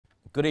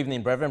Good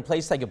evening, brethren.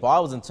 Please take your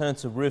Bibles and turn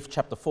to Ruth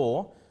chapter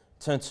 4.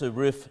 Turn to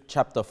Ruth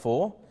chapter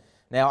 4.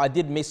 Now, I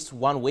did miss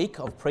 1 week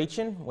of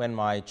preaching when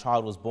my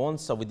child was born,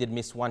 so we did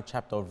miss one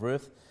chapter of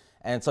Ruth.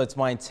 And so it's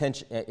my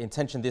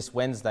intention this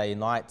Wednesday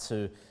night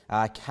to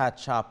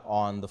catch up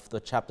on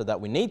the chapter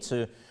that we need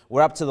to.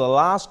 We're up to the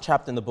last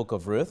chapter in the book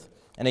of Ruth.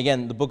 And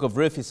again, the book of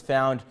Ruth is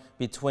found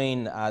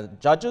between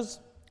Judges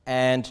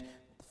and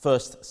 1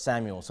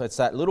 Samuel. So it's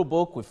that little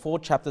book with 4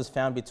 chapters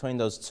found between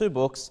those two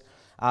books.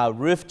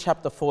 Ruth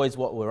chapter 4 is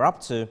what we're up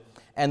to.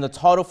 And the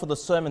title for the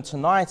sermon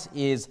tonight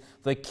is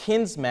The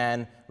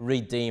Kinsman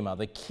Redeemer.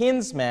 The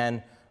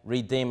Kinsman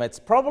Redeemer. It's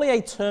probably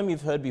a term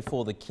you've heard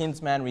before, the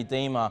Kinsman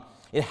Redeemer.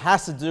 It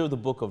has to do with the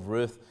book of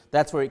Ruth.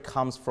 That's where it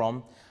comes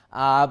from.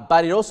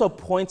 But it also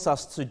points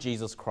us to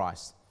Jesus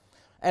Christ.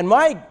 And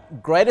my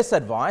greatest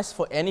advice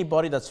for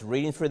anybody that's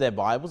reading through their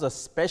Bibles,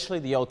 especially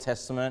the Old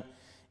Testament,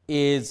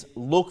 is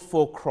look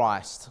for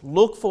Christ.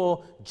 Look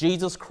for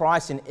Jesus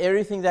Christ in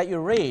everything that you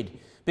read,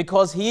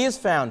 because he is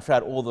found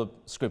throughout all the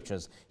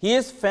scriptures. He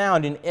is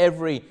found in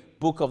every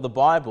book of the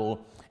Bible.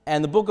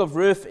 And the book of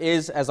Ruth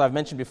is, as I've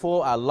mentioned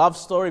before, a love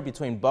story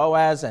between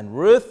Boaz and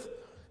Ruth.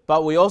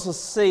 But we also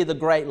see the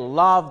great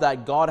love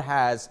that God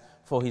has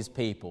for his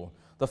people.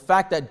 The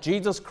fact that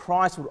Jesus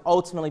Christ would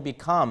ultimately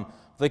become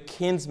the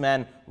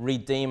kinsman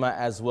redeemer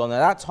as well. Now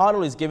that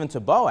title is given to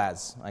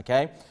Boaz,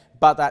 okay?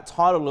 But that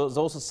title is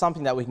also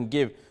something that we can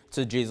give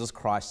to Jesus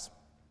Christ.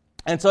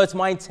 And so it's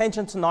my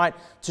intention tonight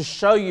to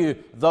show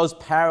you those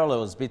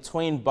parallels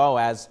between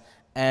Boaz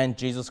and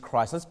Jesus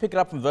Christ. Let's pick it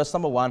up from verse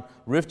number 1,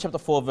 Ruth chapter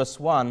 4, verse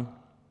 1.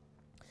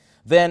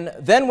 Then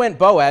went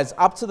Boaz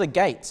up to the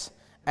gate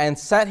and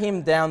sat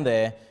him down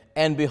there,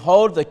 and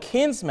behold, the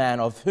kinsman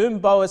of whom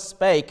Boaz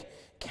spake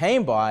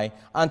came by,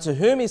 unto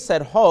whom he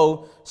said,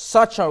 Ho,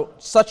 such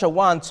a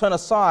one, turn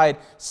aside,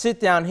 sit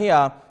down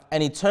here.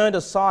 And he turned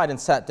aside and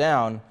sat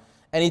down.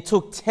 And he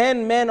took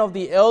 10 men of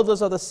the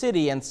elders of the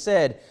city and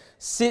said,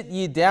 Sit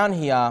ye down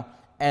here,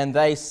 and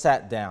they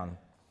sat down.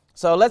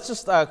 So let's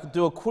just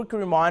do a quick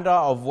reminder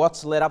of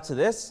what's led up to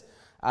this.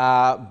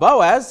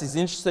 Boaz is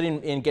interested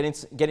in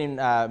getting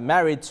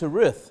married to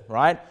Ruth,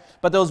 right?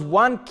 But there was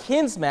one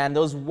kinsman,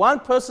 there was one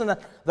person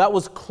that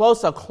was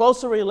a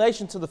closer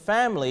relation to the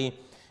family,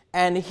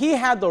 and he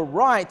had the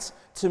right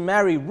to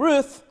marry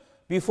Ruth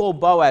before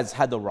Boaz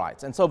had the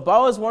right. And so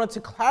Boaz wanted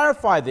to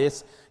clarify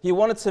this. He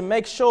wanted to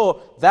make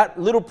sure that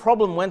little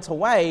problem went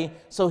away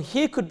so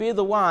he could be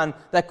the one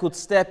that could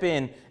step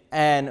in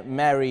and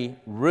marry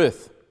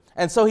Ruth.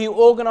 And so he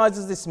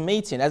organizes this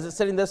meeting. As it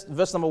said in this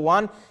verse number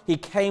 1, he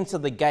came to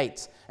the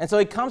gate. And so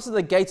he comes to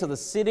the gate of the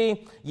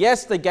city.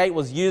 Yes, the gate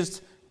was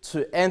used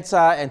to enter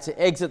and to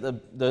exit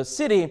the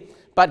city,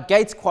 but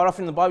gates, quite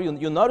often in the Bible,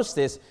 you'll notice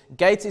this,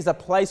 gates is a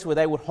place where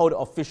they would hold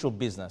official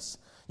business.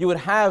 You would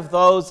have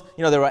those,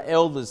 there are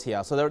elders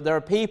here. So there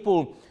are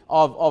people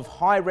of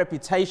high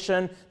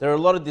reputation. There are a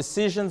lot of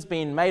decisions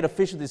being made,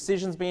 official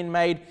decisions being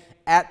made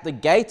at the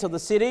gate of the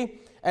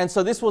city. And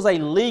so this was a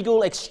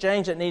legal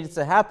exchange that needed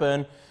to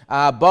happen.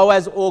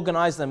 Boaz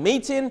organized a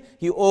meeting.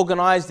 He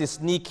organized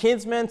this new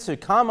kinsman to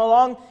come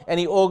along, and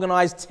he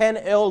organized 10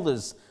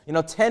 elders,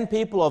 10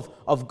 people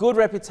of good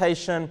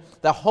reputation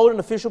that hold an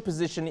official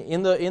position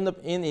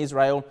in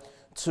Israel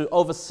to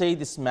oversee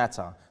this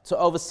matter.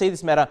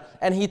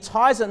 And he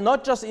ties it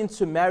not just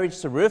into marriage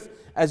to Ruth,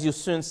 as you'll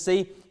soon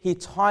see, he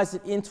ties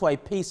it into a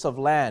piece of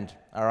land,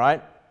 all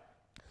right?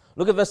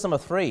 Look at verse number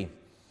 3.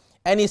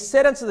 And he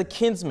said unto the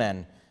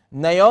kinsman,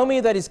 Naomi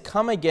that is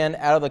come again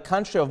out of the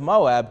country of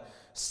Moab,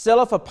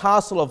 selleth a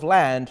parcel of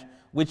land,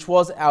 which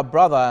was our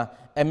brother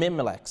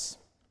Elimelech's.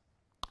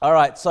 All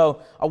right,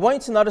 so I want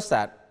you to notice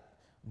that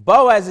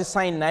Boaz is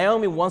saying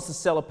Naomi wants to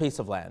sell a piece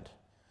of land.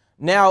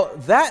 Now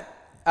that,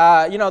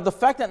 the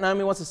fact that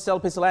Naomi wants to sell a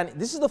piece of land,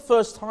 this is the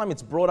first time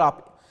it's brought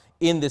up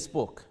in this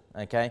book,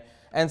 okay?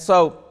 And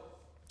so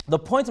the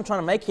point I'm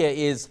trying to make here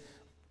is,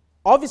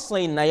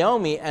 obviously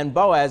Naomi and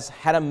Boaz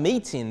had a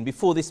meeting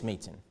before this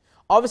meeting.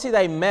 Obviously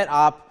they met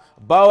up.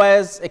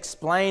 Boaz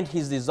explained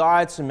his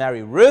desire to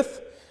marry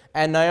Ruth,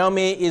 and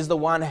Naomi is the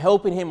one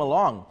helping him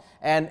along.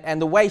 And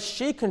the way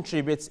she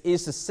contributes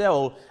is to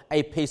sell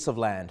a piece of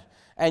land.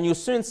 And you'll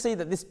soon see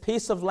that this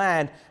piece of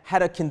land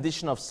had a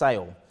condition of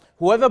sale.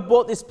 Whoever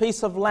bought this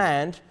piece of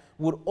land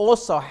would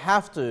also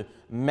have to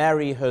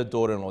marry her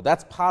daughter-in-law.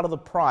 That's part of the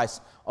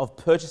price of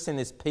purchasing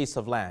this piece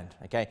of land,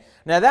 okay?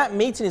 Now that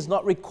meeting is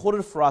not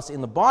recorded for us in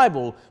the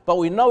Bible, but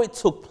we know it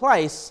took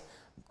place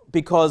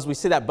because we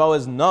see that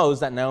Boaz knows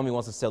that Naomi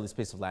wants to sell this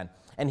piece of land.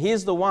 And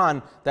he's the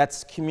one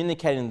that's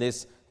communicating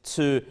this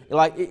to,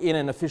 in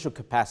an official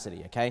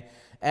capacity, okay?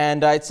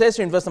 And it says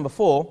here in verse number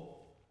 4,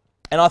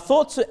 And I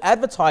thought to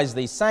advertise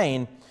thee,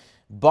 saying,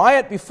 Buy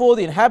it before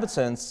the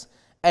inhabitants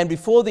and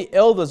before the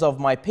elders of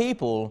my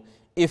people.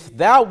 If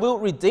thou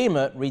wilt redeem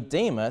it,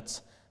 redeem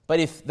it. But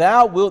if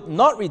thou wilt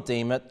not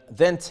redeem it,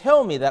 then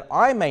tell me that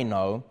I may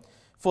know.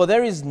 For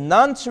there is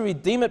none to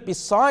redeem it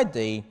beside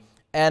thee,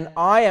 and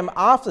I am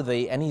after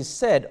thee. And he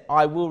said,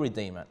 I will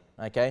redeem it.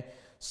 Okay?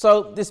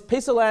 So this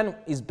piece of land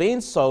is being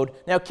sold.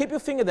 Now keep your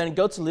finger there and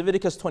go to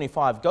Leviticus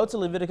 25. Go to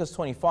Leviticus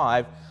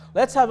 25.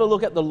 Let's have a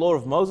look at the law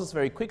of Moses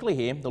very quickly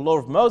here. The law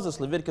of Moses,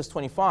 Leviticus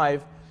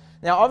 25.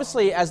 Now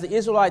obviously as the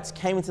Israelites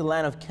came into the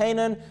land of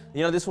Canaan,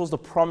 this was the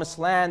promised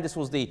land. This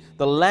was the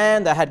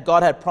land that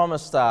God had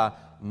promised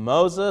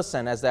Moses,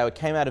 and as they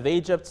came out of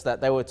Egypt,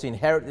 that they were to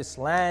inherit this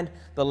land.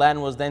 The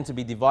land was then to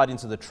be divided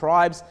into the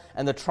tribes,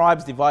 and the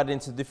tribes divided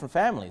into different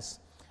families.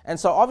 And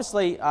so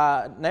obviously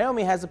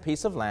Naomi has a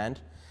piece of land.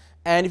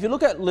 And if you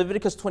look at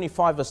Leviticus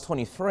 25 verse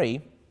 23,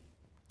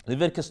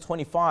 Leviticus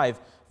 25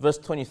 verse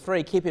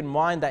 23, keep in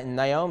mind that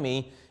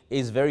Naomi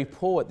is very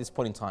poor at this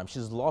point in time.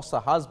 She's lost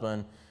her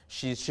husband,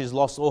 she's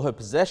lost all her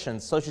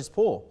possessions, so she's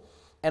poor.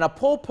 And a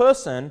poor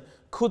person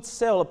could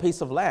sell a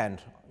piece of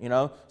land,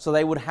 so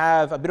they would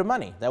have a bit of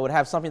money. They would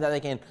have something that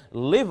they can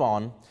live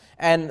on.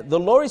 And the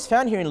law is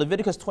found here in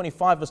Leviticus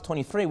 25 verse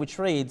 23, which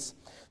reads,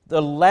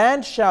 "The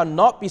land shall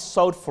not be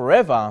sold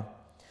forever,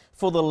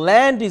 for the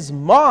land is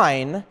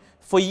mine,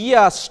 for ye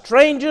are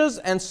strangers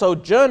and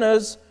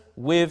sojourners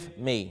with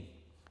me."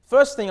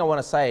 First thing I want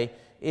to say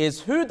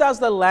is, who does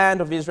the land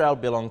of Israel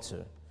belong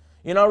to?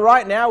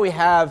 Right now we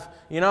have,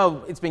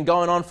 it's been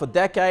going on for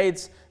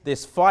decades,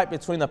 this fight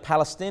between the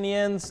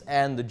Palestinians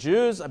and the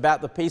Jews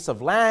about the piece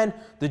of land.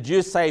 The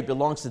Jews say it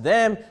belongs to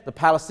them. The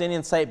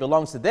Palestinians say it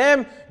belongs to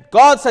them.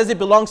 God says it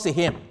belongs to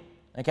him.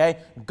 Okay?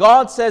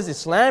 God says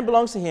this land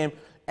belongs to him,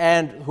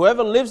 and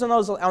whoever lives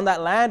on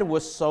that land were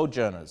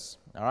sojourners.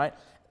 All right?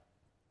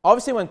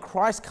 Obviously, when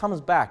Christ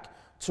comes back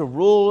to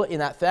rule in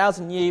that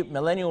 1,000-year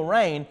millennial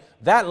reign,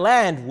 that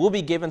land will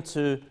be given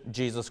to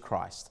Jesus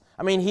Christ.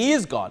 I mean, he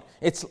is God.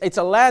 It's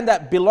a land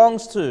that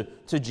belongs to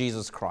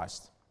Jesus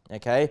Christ.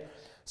 Okay?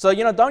 So,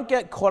 don't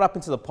get caught up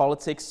into the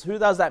politics. Who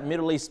does that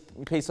Middle East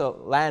piece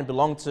of land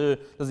belong to?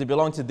 Does it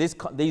belong to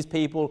these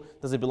people?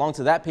 Does it belong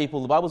to that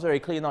people? The Bible's very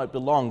clear, no, it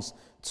belongs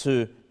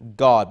to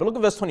God. But look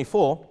at verse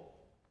 24.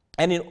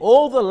 "And in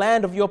all the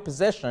land of your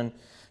possession,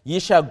 ye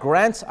shall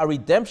grant a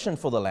redemption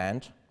for the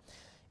land,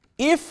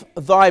 if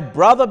thy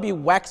brother be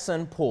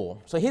waxen poor."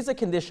 So here's the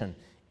condition.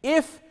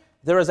 If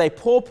there is a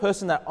poor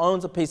person that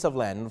owns a piece of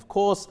land, and of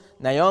course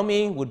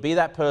Naomi would be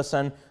that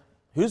person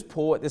who's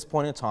poor at this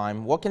point in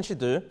time, what can she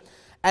do?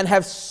 "And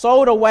have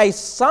sold away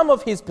some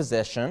of his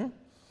possession,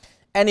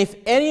 and if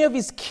any of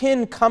his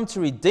kin come to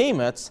redeem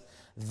it,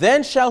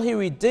 then shall he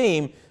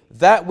redeem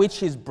that which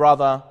his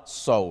brother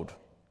sold."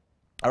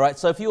 All right,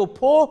 so if you were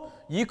poor,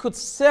 you could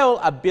sell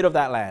a bit of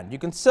that land. You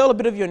can sell a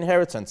bit of your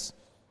inheritance,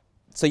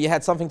 so you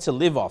had something to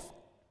live off.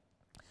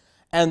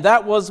 And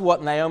that was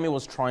what Naomi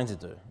was trying to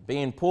do.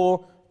 Being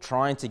poor,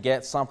 trying to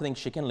get something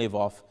she can live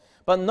off.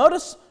 But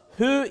notice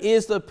who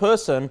is the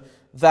person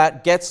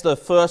that gets the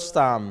first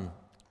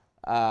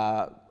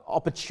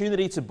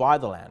opportunity to buy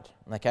the land.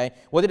 Okay,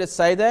 what did it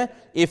say there?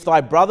 "If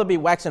thy brother be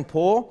waxen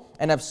poor,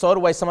 and have sold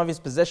away some of his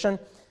possession,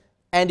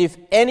 and if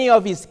any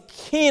of his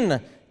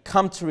kin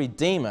come to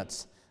redeem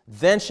it,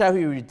 then shall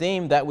he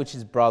redeem that which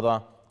his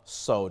brother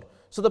sold."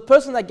 So the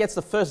person that gets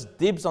the first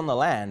dibs on the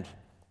land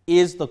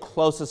is the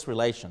closest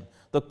relation,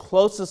 the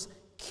closest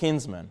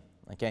kinsman.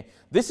 Okay,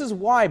 this is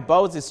why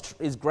Boaz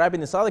is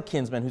grabbing this other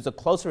kinsman who's a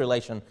closer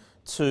relation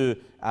to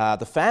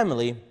the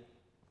family,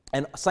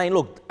 and saying,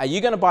 "Look, are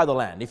you going to buy the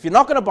land? If you're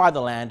not going to buy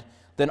the land,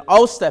 then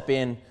I'll step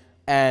in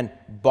and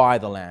buy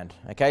the land."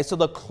 Okay, so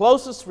the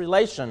closest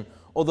relation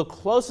or the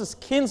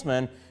closest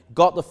kinsman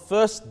got the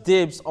first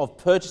dibs of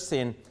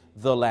purchasing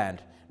the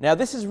land. Now,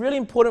 this is really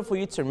important for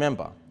you to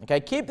remember. Okay,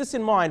 keep this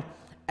in mind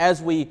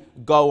as we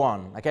go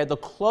on. Okay, the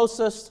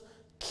closest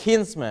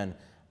kinsman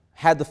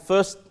had the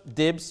first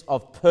dibs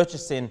of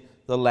purchasing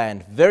the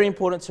land. Very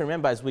important to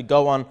remember as we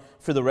go on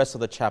through the rest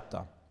of the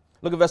chapter.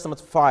 Look at verse number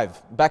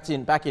 5. Back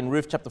in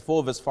Ruth chapter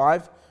 4, verse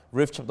 5.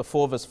 Ruth chapter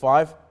 4, verse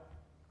 5.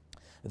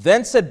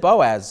 "Then said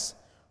Boaz,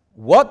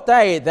 What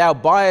day thou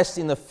buyest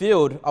in the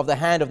field of the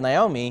hand of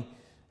Naomi,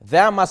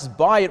 thou must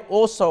buy it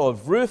also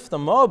of Ruth the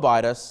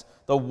Moabitess,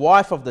 the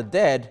wife of the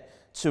dead,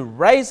 to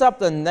raise up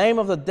the name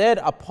of the dead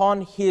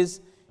upon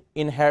his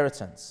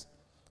inheritance."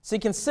 So you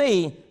can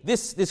see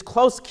this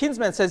close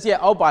kinsman says, "Yeah,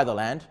 I'll buy the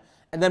land."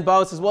 And then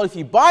Boaz says, "Well, if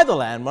you buy the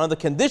land, one of the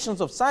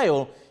conditions of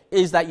sale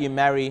is that you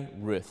marry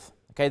Ruth."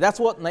 Okay, that's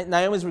what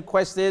Naomi's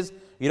request is.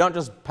 You don't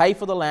just pay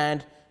for the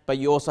land, but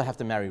you also have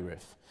to marry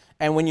Ruth.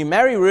 And when you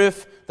marry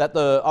Ruth,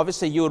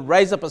 obviously you would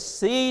raise up a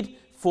seed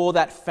for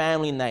that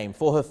family name,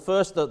 for her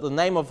the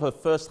name of her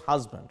first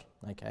husband.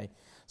 Okay,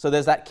 so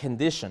there's that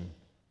condition.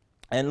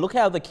 And look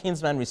how the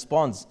kinsman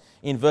responds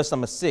in verse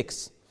number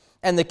 6.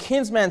 "And the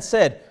kinsman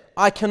said,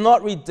 I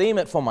cannot redeem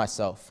it for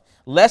myself,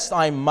 lest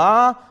I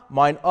mar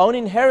mine own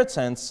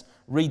inheritance.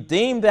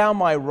 Redeem thou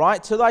my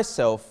right to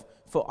thyself,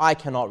 for I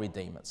cannot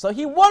redeem it." So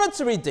he wanted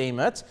to redeem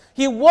it.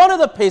 He wanted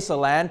the piece of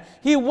land.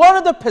 He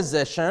wanted the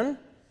possession,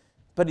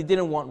 but he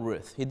didn't want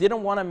Ruth. He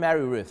didn't want to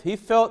marry Ruth. He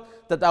felt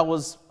that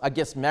was, I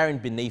guess, marrying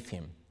beneath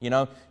him.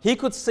 He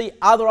could see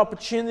other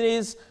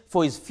opportunities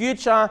for his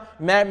future.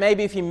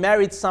 Maybe if he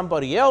married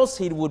somebody else,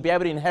 he would be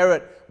able to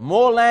inherit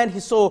more land. He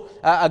saw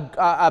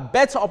a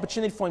better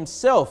opportunity for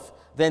himself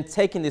than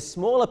taking this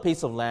smaller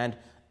piece of land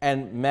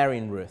and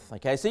marrying Ruth.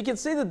 Okay, so you can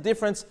see the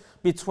difference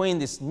between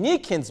this near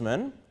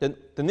kinsman, the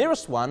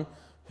nearest one,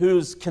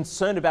 who's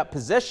concerned about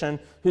possession,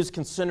 who's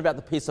concerned about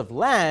the piece of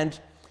land,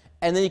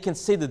 and then you can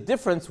see the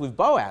difference with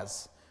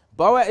Boaz.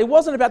 It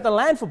wasn't about the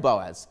land for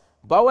Boaz.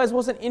 Boaz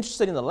wasn't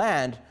interested in the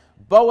land.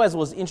 Boaz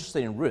was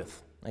interested in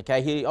Ruth.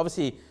 Okay, he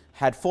obviously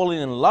had fallen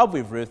in love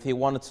with Ruth. He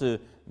wanted to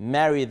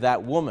marry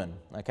that woman.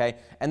 Okay,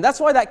 and that's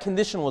why that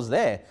condition was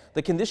there.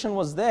 The condition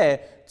was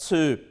there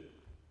to,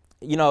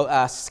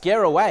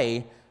 scare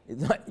away,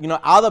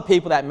 other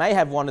people that may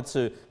have wanted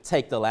to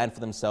take the land for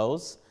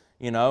themselves.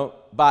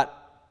 But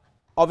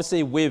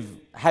obviously with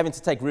having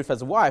to take Ruth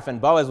as a wife,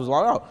 and Boaz was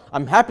like, oh,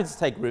 I'm happy to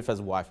take Ruth as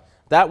a wife.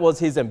 That was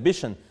his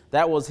ambition.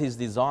 That was his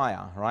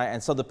desire, right?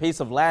 And so the piece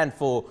of land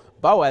for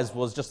Boaz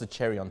was just a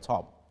cherry on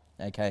top,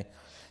 okay?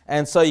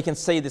 And so you can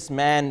see this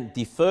man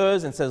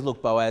defers and says,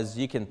 look, Boaz,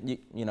 you can,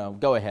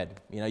 go ahead.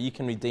 You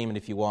can redeem it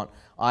if you want.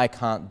 I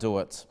can't do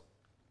it.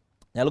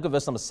 Now look at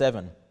verse number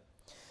 7.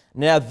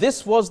 Now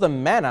this was the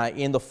manner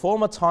in the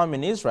former time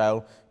in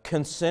Israel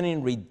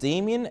concerning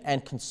redeeming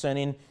and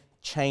concerning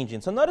changing.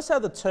 So notice how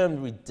the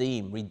term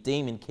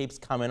redeeming keeps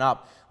coming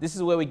up. This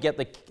is where we get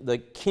the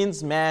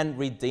kinsman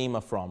redeemer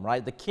from,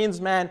 right? The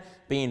kinsman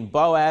being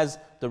Boaz,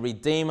 the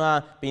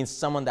redeemer being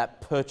someone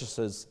that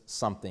purchases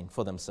something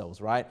for themselves,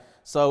 right?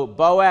 So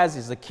Boaz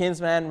is the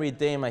kinsman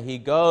redeemer. He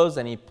goes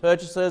and he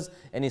purchases,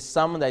 and he's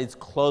someone that is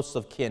close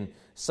of kin,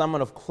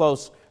 someone of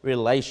close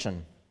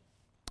relation.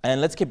 And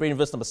let's keep reading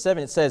verse number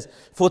 7. It says,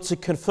 for to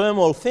confirm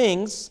all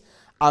things,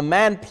 a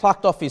man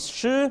plucked off his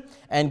shoe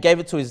and gave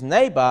it to his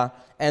neighbor,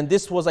 and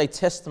this was a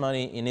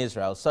testimony in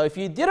Israel. So if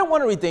you didn't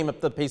want to redeem up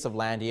the piece of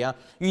land here,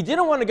 you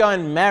didn't want to go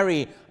and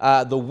marry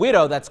the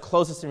widow that's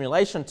closest in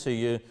relation to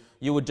you,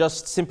 you would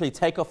just simply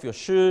take off your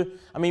shoe.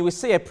 I mean, we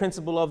see a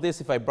principle of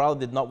this. If a brother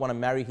did not want to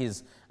marry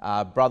his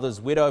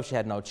brother's widow, if she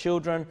had no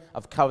children.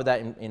 I've covered that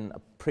in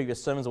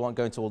previous sermons. I won't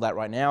go into all that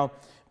right now.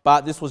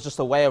 But this was just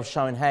a way of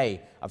showing, hey,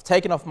 I've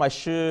taken off my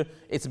shoe.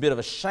 It's a bit of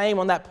a shame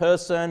on that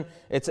person.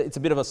 It's a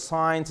bit of a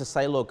sign to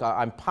say, look,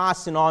 I'm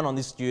passing on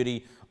this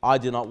duty. I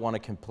do not want to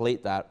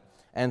complete that.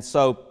 And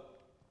so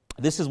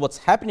this is what's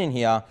happening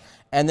here.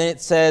 And then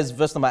it says,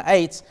 verse number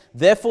 8,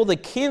 therefore the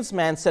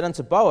kinsman said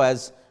unto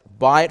Boaz,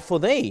 buy it for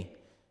thee.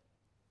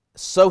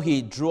 So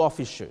he drew off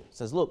his shoe. He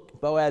says,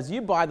 look, Boaz,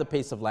 you buy the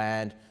piece of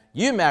land.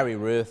 You marry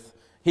Ruth.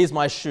 Here's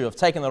my shoe. I've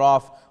taken it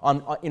off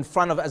in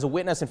front of, as a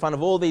witness, in front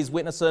of all these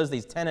witnesses,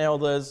 these 10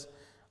 elders.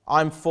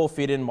 I'm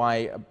forfeiting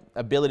my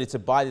ability to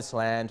buy this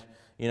land.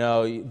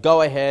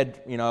 Go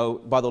ahead,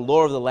 by the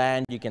law of the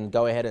land, you can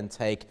go ahead and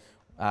take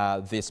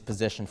this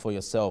possession for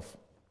yourself.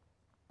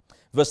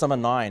 Verse number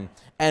 9,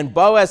 and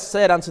Boaz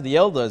said unto the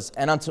elders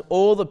and unto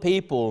all the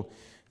people,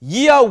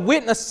 ye are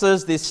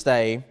witnesses this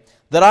day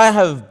that I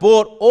have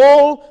bought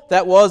all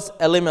that was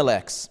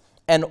Elimelech's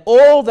and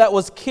all that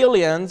was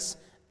Kilion's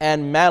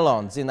and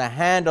Mahlon's in the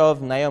hand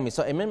of Naomi.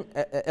 So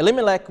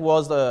Elimelech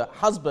was the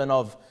husband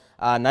of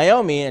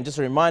Naomi, and just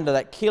a reminder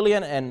that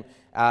Kilion and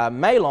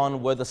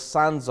Mahlon were the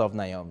sons of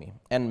Naomi,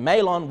 and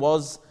Mahlon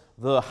was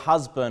the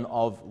husband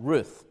of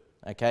Ruth.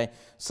 Okay,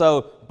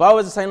 so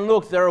Boaz is saying,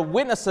 look, there are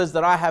witnesses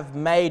that I have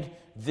made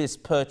this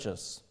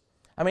purchase.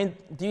 I mean,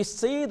 do you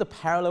see the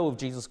parallel with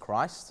Jesus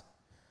Christ?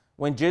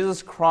 When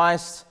Jesus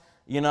Christ,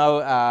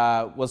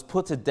 was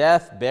put to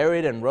death,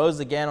 buried, and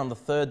rose again on the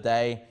third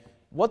day,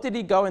 what did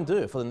he go and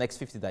do for the next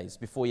 50 days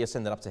before he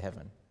ascended up to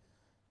heaven?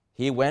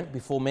 He went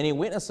before many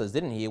witnesses,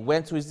 didn't he? He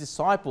went to his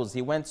disciples.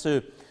 He went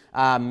to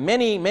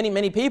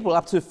many people,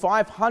 up to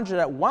 500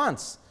 at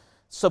once,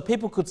 so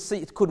people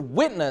could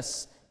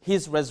witness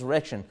his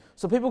resurrection.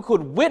 So people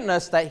could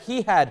witness that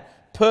he had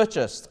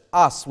purchased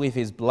us with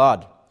his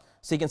blood.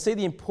 So you can see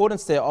the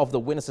importance there of the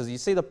witnesses. You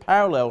see the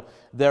parallel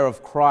there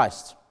of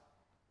Christ.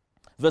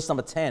 Verse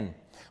number 10.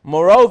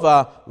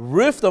 Moreover,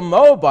 Ruth the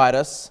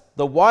Moabitess,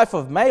 the wife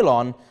of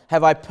Mahlon,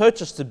 have I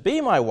purchased to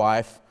be my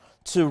wife,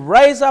 to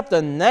raise up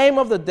the name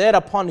of the dead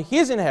upon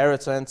his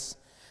inheritance,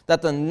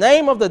 that the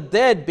name of the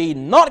dead be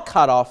not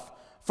cut off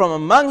from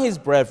among his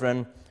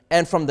brethren,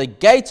 and from the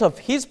gate of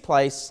his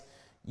place.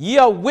 Ye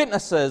are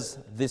witnesses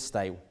this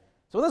day.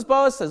 So this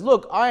Boaz says,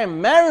 look, I am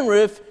marrying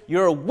Ruth.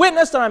 You're a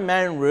witness that I'm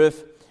marrying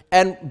Ruth.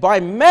 And by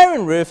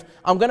marrying Ruth,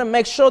 I'm going to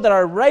make sure that I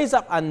raise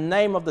up a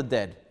name of the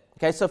dead.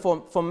 Okay, so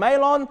for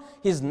Mahlon,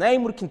 his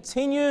name would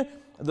continue.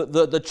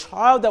 The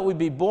child that would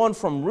be born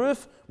from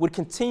Ruth would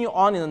continue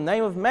on in the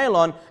name of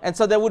Mahlon. And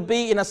so there would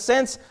be, in a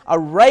sense, a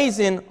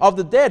raising of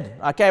the dead.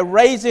 Okay, a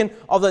raising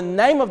of the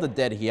name of the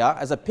dead here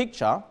as a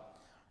picture.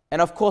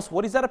 And of course,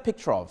 what is that a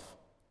picture of?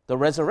 The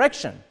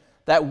resurrection.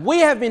 That we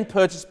have been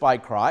purchased by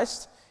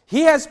Christ.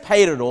 He has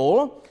paid it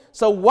all.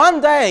 So one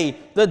day,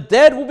 the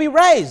dead will be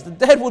raised. The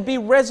dead will be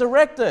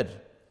resurrected.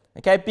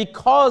 Okay,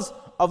 because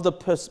of the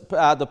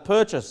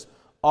purchase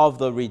of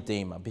the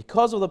Redeemer.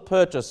 Because of the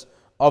purchase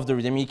of the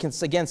Redeemer. You can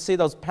again see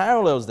those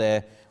parallels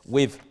there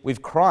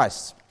with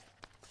Christ.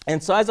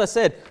 And so as I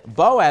said,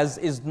 Boaz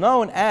is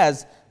known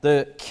as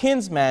the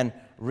kinsman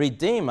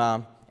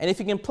Redeemer. And if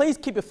you can please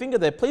keep your finger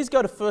there, please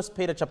go to 1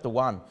 Peter chapter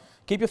 1.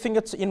 Keep your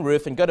finger in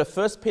Ruth and go to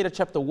 1 Peter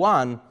chapter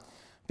 1,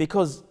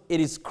 Because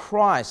it is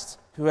Christ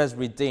who has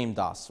redeemed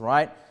us,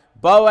 right?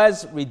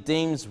 Boaz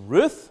redeems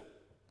Ruth.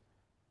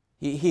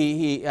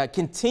 He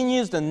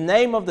continues the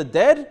name of the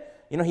dead.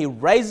 You know, he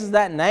raises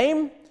that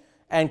name,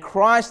 and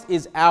Christ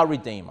is our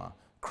Redeemer.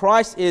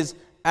 Christ is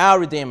our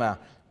Redeemer.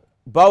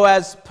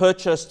 Boaz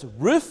purchased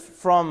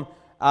Ruth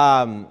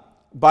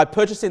by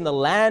purchasing the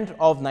land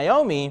of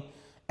Naomi,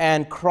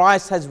 and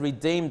Christ has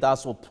redeemed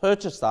us or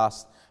purchased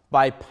us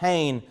by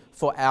paying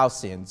for our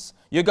sins.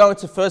 You're going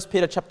to 1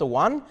 Peter chapter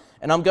 1,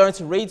 and I'm going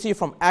to read to you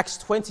from Acts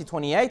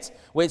 20:28,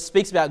 where it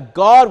speaks about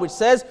God, which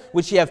says,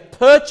 which he have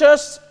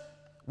purchased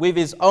with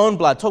his own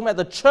blood. Talking about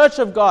the church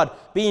of God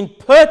being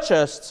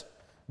purchased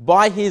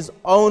by his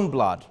own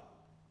blood.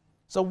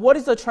 So what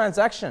is the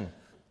transaction?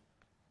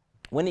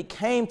 When it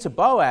came to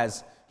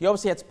Boaz, he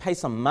obviously had to pay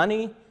some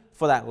money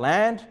for that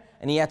land,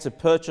 and he had to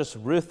purchase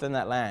Ruth in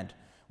that land.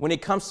 When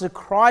it comes to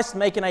Christ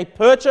making a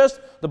purchase,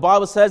 the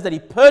Bible says that he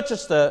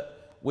purchased it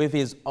with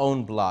his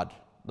own blood.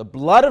 The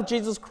blood of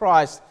Jesus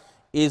Christ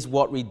is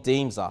what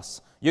redeems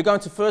us. You're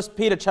going to 1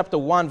 Peter chapter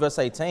 1, verse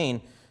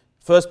 18.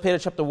 1 Peter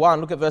chapter 1,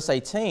 look at verse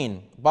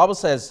 18. The Bible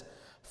says,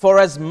 "For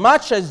as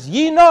much as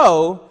ye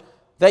know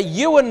that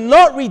you were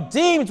not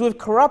redeemed with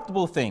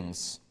corruptible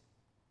things,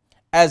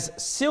 as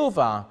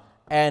silver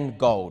and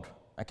gold."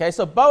 Okay,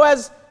 so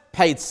Boaz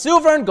paid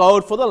silver and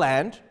gold for the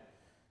land,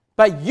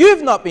 but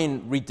you've not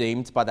been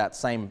redeemed by that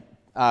same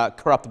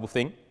corruptible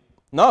thing.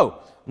 No,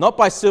 not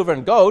by silver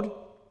and gold.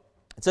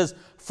 It says,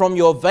 "From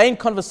your vain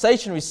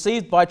conversation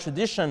received by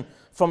tradition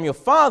from your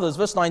fathers,"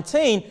 verse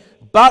 19,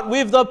 "but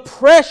with the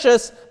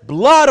precious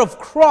blood of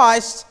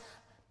Christ,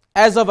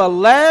 as of a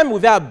lamb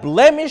without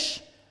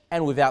blemish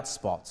and without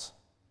spot."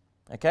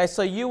 Okay,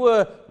 so you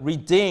were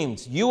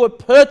redeemed. You were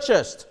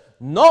purchased,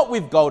 not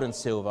with gold and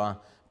silver,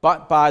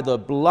 but by the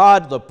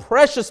blood, the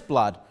precious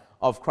blood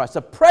of Christ.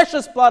 The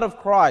precious blood of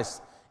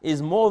Christ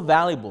is more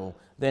valuable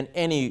than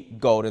any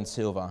gold and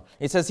silver.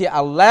 It says here,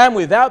 a lamb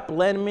without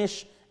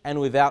blemish and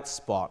without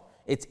spot.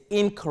 It's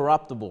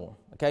incorruptible.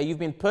 Okay, you've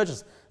been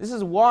purchased. This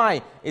is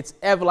why it's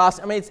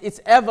everlasting. I mean, it's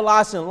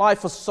everlasting life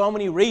for so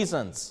many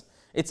reasons.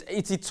 It's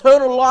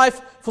eternal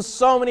life for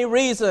so many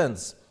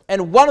reasons.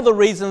 And one of the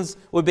reasons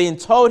we're being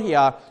told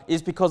here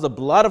is because the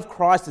blood of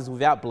Christ is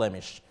without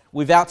blemish,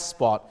 without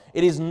spot.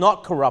 It is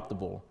not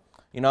corruptible.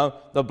 You know,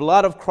 the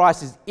blood of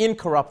Christ is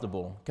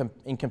incorruptible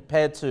in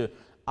compared to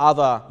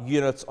other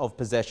units of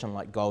possession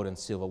like gold and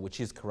silver,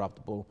 which is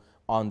corruptible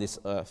on this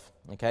earth.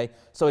 Okay,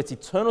 so it's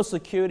eternal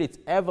security, it's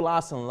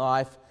everlasting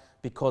life,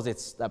 because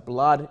that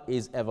blood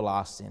is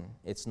everlasting.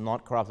 It's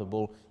not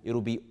corruptible.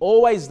 It'll be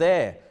always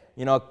there,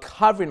 you know,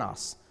 covering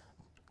us,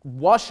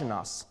 washing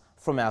us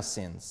from our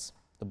sins.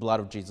 The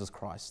blood of Jesus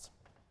Christ.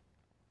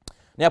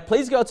 Now,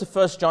 please go to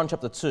 1 John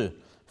chapter 2.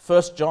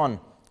 1 John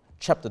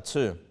chapter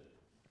 2.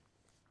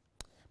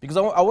 Because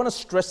I want to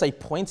stress a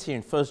point here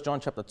in 1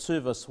 John chapter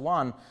 2, verse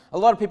 1. A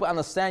lot of people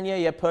understand,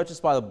 yeah,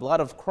 purchased by the blood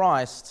of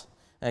Christ.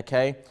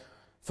 Okay.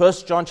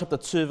 1 John chapter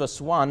 2, verse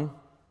 1,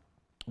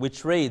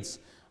 which reads,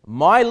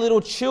 "My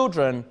little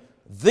children,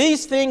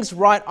 these things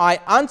write I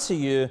unto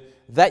you,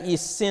 that ye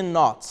sin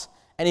not.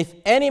 And if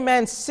any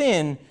man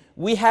sin,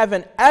 we have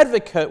an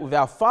advocate with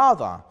our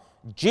Father,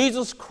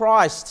 Jesus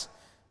Christ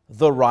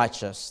the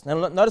righteous."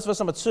 Now notice verse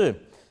number 2.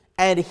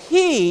 "And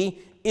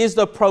he is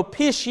the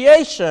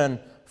propitiation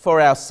for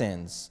our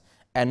sins,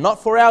 and not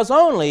for ours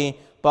only,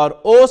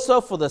 but also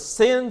for the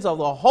sins of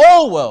the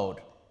whole world."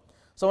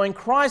 So when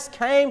Christ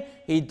came,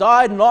 he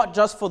died not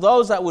just for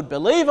those that would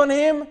believe on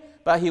him,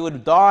 but he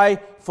would die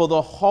for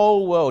the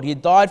whole world. He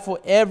died for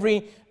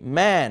every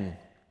man.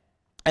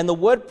 And the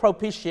word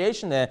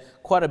propitiation there,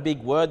 quite a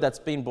big word that's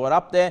been brought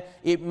up there.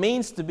 It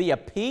means to be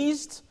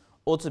appeased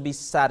or to be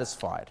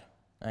satisfied.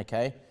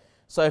 Okay?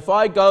 So if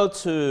I go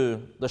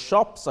to the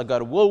shops, I go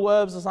to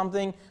Woolworths or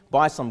something,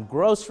 buy some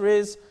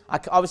groceries, I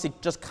obviously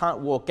just can't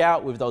walk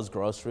out with those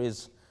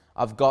groceries.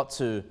 I've got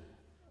to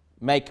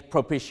make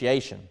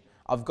propitiation.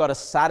 I've got to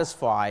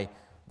satisfy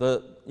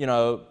the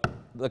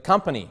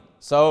company.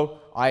 So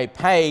I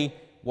pay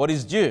what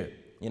is due.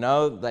 You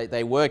know,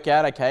 they work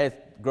out, okay,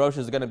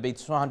 groceries are going to be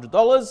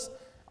 $200.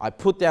 I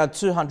put down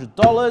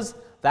 $200.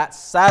 That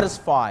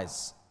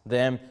satisfies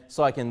them,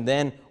 so I can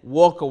then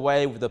walk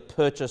away with the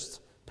purchased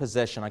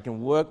possession. I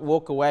can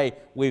walk away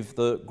with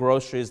the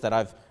groceries that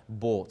I've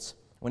bought.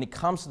 When it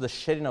comes to the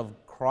shedding of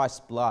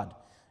Christ's blood,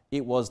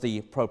 it was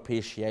the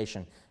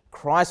propitiation.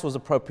 Christ was a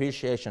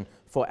propitiation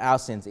for our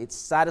sins. It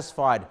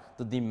satisfied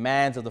the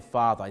demands of the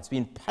Father. It's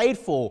been paid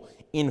for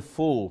in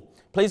full.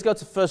 Please go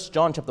to 1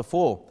 John chapter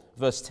 4,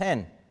 verse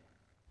 10.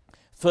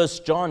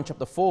 1 John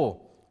chapter 4,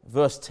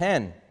 verse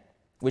 10,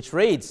 which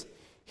reads,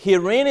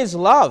 "Herein is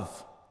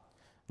love,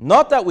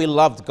 not that we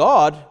loved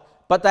God,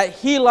 but that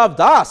he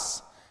loved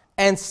us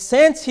and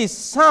sent his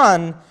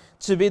Son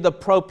to be the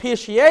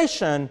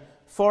propitiation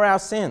for our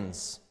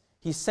sins."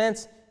 He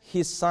sent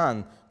his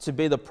Son to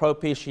be the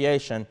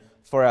propitiation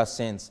for our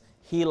sins.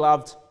 He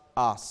loved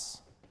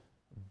us.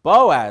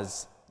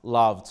 Boaz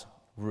loved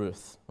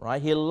Ruth,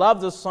 right? He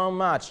loved her so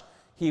much,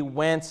 he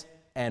went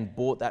and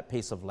bought that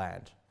piece of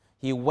land.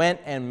 He went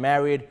and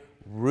married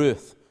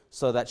Ruth,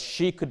 so that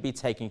she could be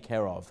taken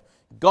care of.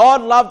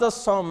 God loved us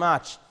so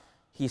much,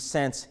 he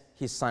sent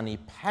his son. He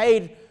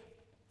paid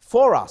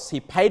for us. He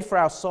paid for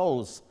our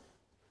souls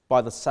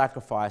by the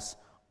sacrifice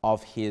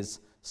of his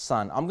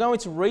son. I'm going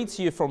to read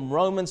to you from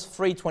Romans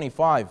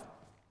 3:25,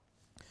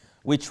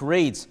 which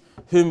reads,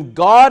 whom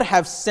God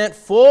have sent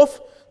forth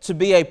to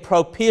be a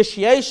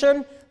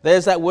propitiation,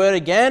 there's that word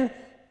again,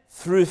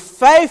 through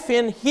faith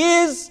in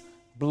his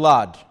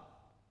blood.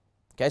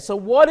 Okay, so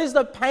what is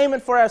the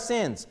payment for our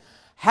sins?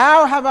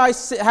 How have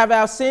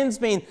our sins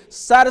been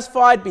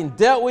satisfied, been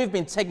dealt with,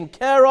 been taken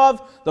care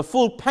of? The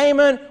full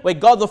payment where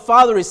God the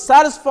Father is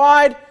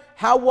satisfied.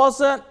 How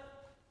was it?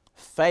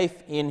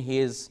 Faith in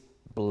his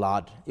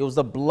blood. It was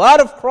the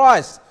blood of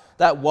Christ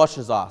that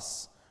washes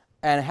us.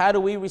 And how do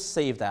we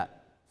receive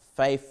that?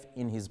 Faith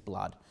in his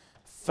blood.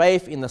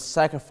 Faith in the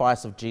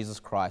sacrifice of Jesus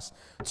Christ.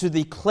 To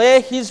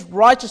declare his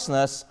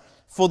righteousness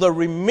for the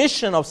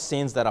remission of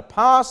sins that are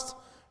past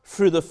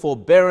through the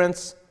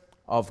forbearance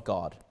of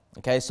God.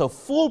 Okay, so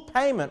full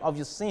payment of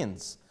your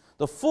sins,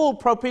 the full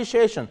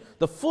propitiation,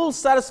 the full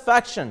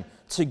satisfaction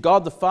to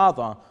God the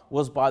Father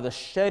was by the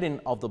shedding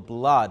of the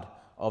blood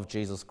of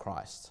Jesus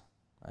Christ.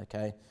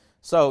 Okay,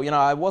 so,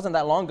 it wasn't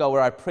that long ago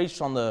where I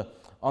preached on the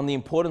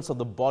importance of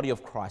the body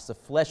of Christ, the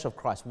flesh of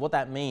Christ, what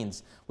that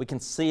means. We can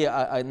see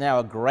now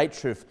a great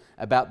truth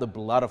about the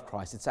blood of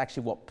Christ. It's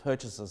actually what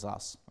purchases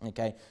us.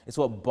 Okay, it's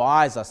what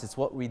buys us. It's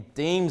what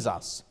redeems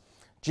us.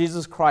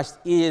 Jesus Christ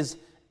is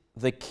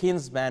the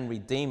kinsman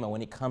redeemer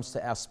when it comes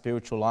to our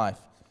spiritual life.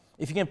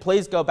 If you can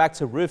please go back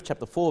to Ruth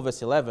chapter 4,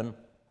 verse 11.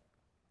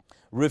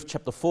 Ruth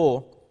chapter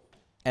 4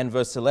 and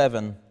verse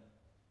 11.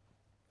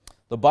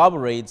 The Bible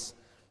reads,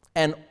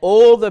 and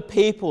all the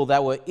people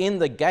that were in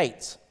the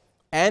gate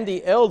and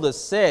the elders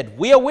said,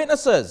 we are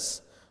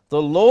witnesses.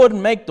 The Lord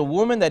make the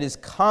woman that is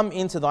come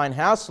into thine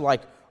house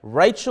like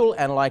Rachel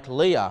and like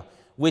Leah,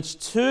 which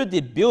two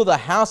did build the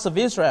house of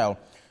Israel,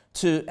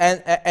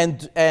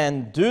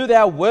 and do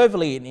thou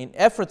worthily in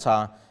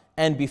Ephratah,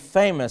 and be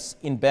famous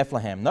in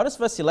Bethlehem. Notice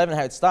verse 11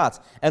 how it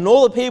starts. And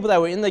all the people that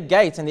were in the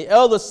gate and the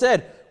elders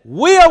said,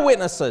 we are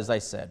witnesses,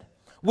 they said.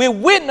 We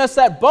witness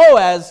that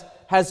Boaz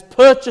has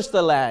purchased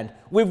the land.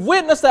 We've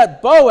witnessed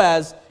that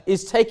Boaz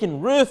is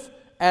taking Ruth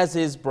as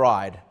his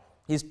bride.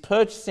 He's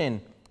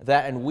purchasing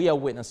that, and we are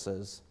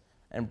witnesses.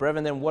 And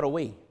brethren, then what are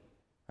we?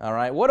 All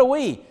right, what are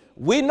we?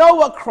 We know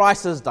what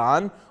Christ has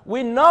done.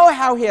 We know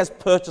how he has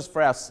purchased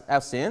for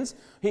our sins.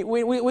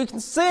 We can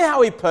see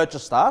how he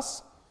purchased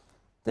us.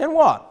 Then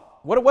what?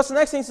 What's the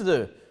next thing to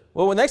do?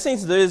 Well, the next thing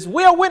to do is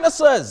we are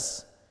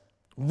witnesses.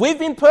 We've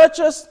been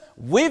purchased,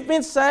 we've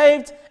been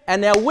saved,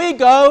 and now we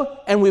go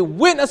and we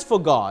witness for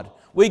God.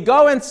 We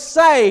go and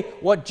say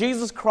what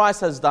Jesus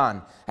Christ has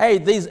done. Hey,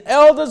 these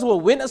elders were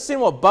witnessing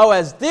what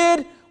Boaz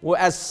did. Well,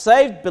 as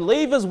saved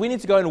believers, we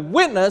need to go and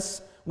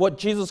witness what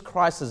Jesus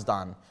Christ has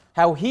done,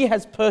 how he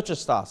has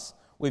purchased us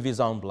with his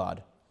own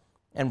blood.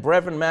 And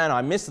brethren, man,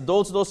 I miss the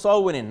door-to-door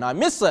soul winning. I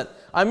miss it.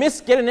 I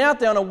miss getting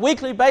out there on a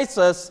weekly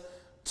basis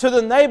to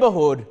the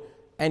neighborhood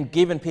and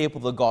giving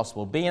people the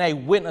gospel, being a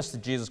witness to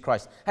Jesus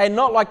Christ. Hey,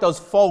 not like those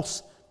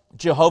false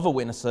Jehovah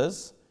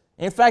Witnesses.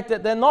 In fact,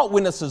 they're not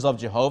witnesses of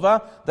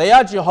Jehovah. They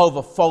are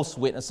Jehovah false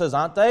witnesses,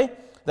 aren't they?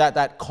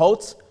 That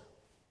cult,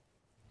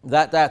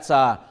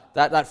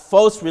 that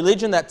false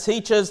religion that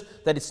teaches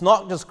that it's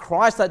not just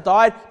Christ that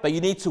died, but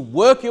you need to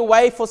work your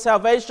way for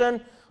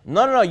salvation.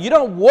 No. You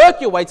don't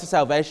work your way to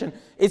salvation.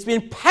 It's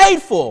been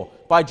paid for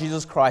by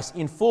Jesus Christ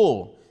in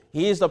full.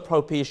 He is the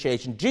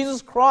propitiation.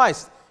 Jesus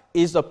Christ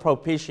is the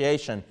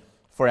propitiation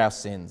for our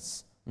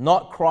sins.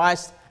 Not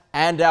Christ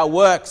and our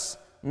works.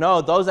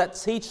 No, those that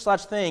teach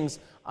such things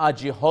are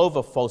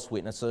Jehovah false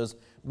witnesses.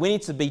 We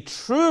need to be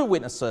true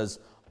witnesses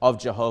of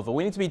Jehovah.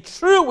 We need to be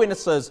true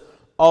witnesses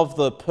of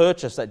the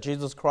purchase that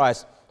Jesus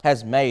Christ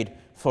has made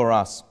for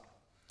us.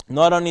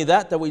 Not only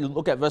that we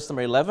look at verse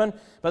number 11,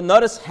 but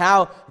notice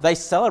how they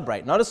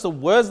celebrate. Notice the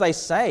words they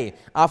say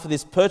after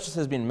this purchase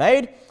has been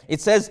made.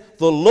 It says,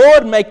 the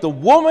Lord make the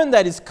woman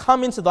that is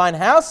come into thine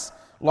house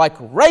like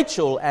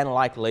Rachel and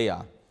like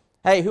Leah.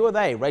 Hey, who are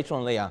they, Rachel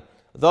and Leah?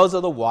 Those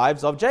are the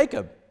wives of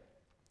Jacob.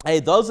 Hey,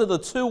 those are the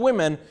two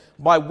women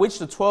by which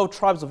the 12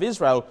 tribes of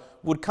Israel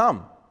would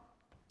come.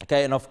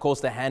 Okay, and of course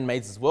the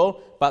handmaids as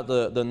well, but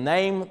the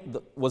name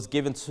was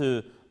given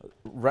to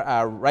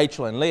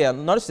Rachel and Leah.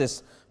 Notice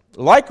this,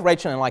 like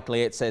Rachel and like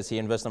Leah, it says here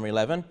in verse number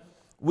 11,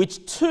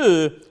 which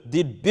two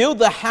did build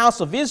the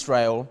house of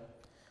Israel.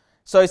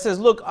 So it says,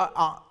 look,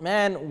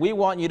 man, we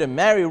want you to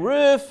marry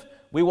Ruth.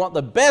 We want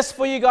the best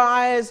for you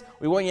guys.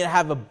 We want you to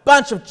have a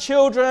bunch of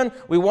children.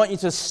 We want you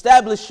to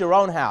establish your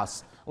own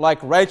house,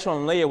 like Rachel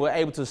and Leah were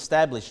able to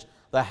establish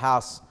the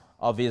house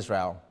of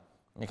Israel.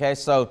 Okay,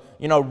 so,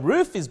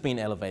 Ruth is being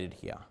elevated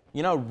here.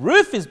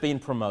 Ruth is being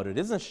promoted,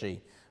 isn't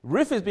she?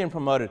 Ruth is being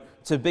promoted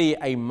to be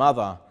a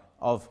mother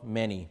of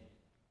many.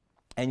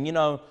 And,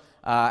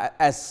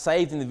 as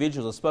saved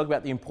individuals, I spoke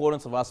about the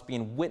importance of us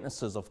being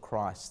witnesses of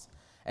Christ.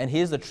 And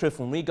here's the truth.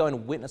 When we go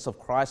and witness of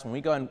Christ, when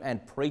we go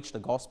and preach the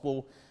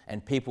gospel,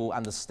 and people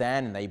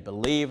understand and they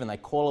believe and they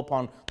call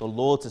upon the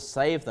Lord to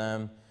save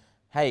them,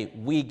 hey,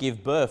 we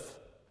give birth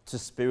to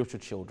spiritual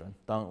children,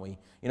 don't we?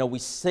 You know, we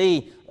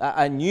see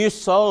a new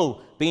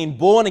soul being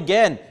born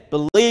again,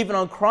 believing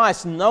on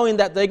Christ, knowing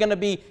that they're going to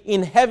be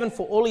in heaven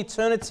for all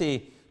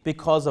eternity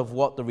because of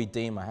what the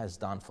Redeemer has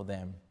done for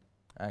them.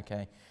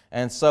 Okay?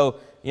 And so,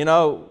 you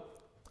know,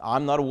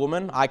 I'm not a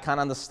woman. I can't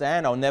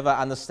understand. I'll never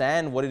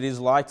understand what it is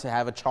like to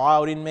have a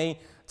child in me,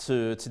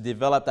 to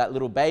develop that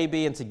little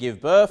baby and to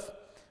give birth.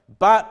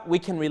 But we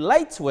can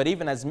relate to it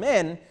even as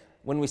men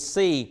when we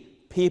see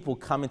people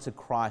coming to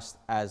Christ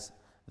as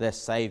their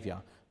Savior.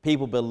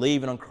 People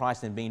believing on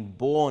Christ and being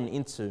born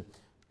into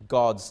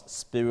God's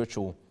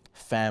spiritual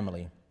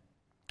family.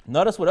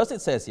 Notice what else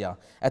it says here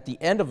at the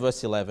end of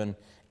verse 11,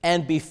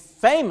 and be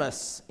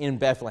famous in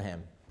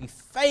Bethlehem. Be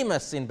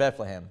famous in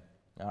Bethlehem.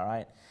 All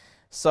right.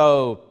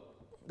 So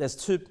there's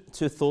two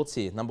thoughts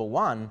here. Number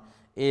one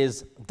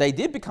is they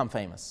did become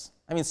famous.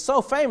 I mean,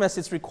 so famous,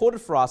 it's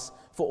recorded for us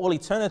for all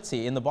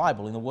eternity in the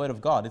Bible, in the Word of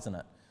God, isn't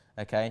it?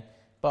 Okay.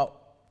 But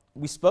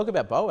we spoke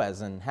about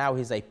Boaz and how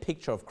he's a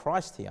picture of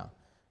Christ here.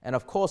 And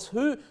of course,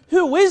 who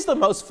is the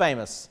most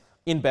famous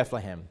in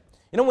Bethlehem?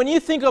 You know, when you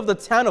think of the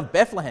town of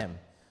Bethlehem,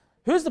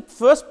 who's the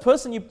first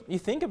person you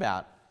think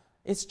about?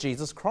 It's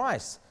Jesus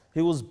Christ,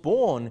 who was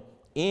born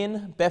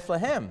in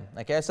Bethlehem.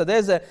 Okay, so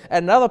there's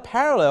another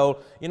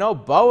parallel. You know,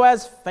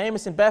 Boaz,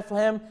 famous in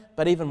Bethlehem,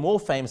 but even more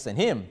famous than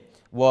him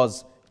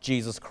was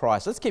Jesus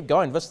Christ. Let's keep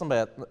going. Verse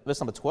number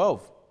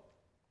 12.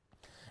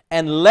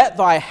 And let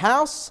thy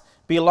house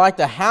be like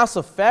the house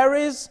of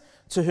Pharez,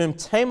 to whom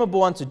Tamar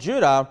bore unto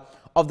Judah,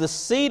 of the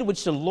seed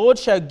which the Lord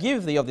shall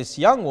give thee of this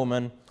young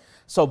woman.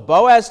 So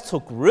Boaz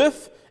took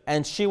Ruth,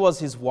 and she was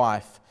his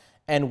wife.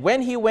 And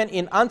when he went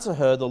in unto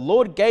her, the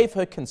Lord gave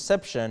her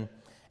conception,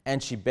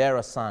 and she bare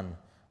a son.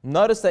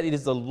 Notice that it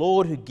is the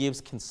Lord who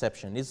gives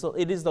conception.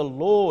 It is the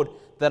Lord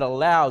that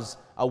allows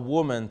a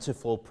woman to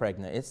fall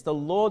pregnant. It's the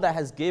Lord that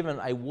has given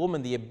a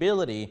woman the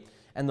ability,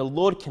 and the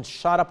Lord can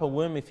shut up a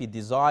womb if he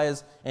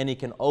desires, and he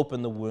can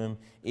open the womb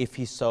if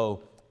he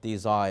so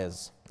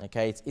desires.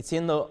 Okay, it's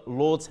in the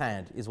Lord's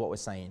hand is what we're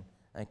saying.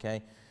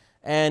 Okay,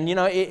 and you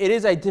know, it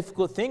is a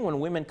difficult thing when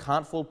women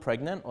can't fall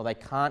pregnant or they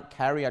can't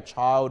carry a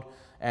child,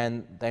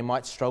 and they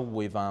might struggle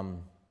with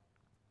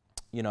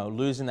you know,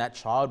 losing that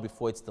child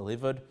before it's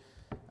delivered.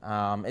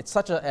 It's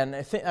such a, and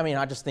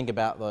I just think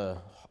about the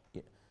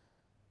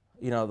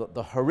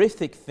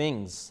horrific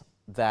things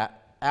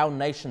that our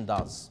nation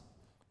does.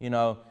 You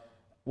know,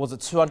 was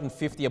it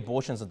 250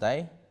 abortions a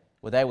day?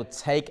 Where they would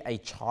take a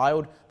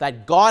child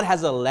that God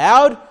has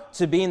allowed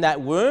to be in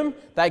that womb,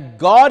 that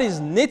God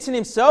is knitting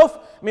himself.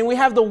 I mean, we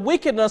have the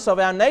wickedness of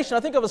our nation. I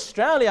think of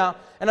Australia,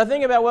 and I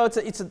think about, well,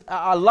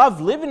 I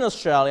love living in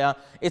Australia.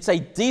 It's a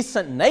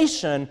decent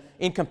nation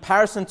in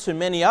comparison to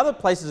many other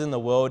places in the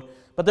world,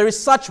 but there is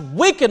such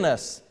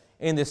wickedness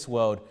in this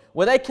world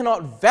where they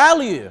cannot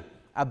value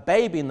a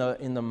baby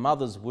in the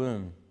mother's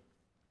womb.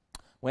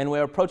 When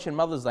we're approaching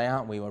Mother's Day,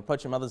 aren't we? We're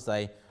approaching Mother's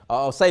Day.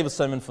 I'll save a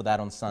sermon for that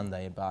on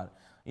Sunday, but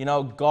you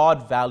know,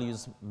 God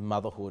values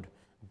motherhood.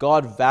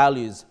 God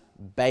values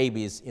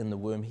babies in the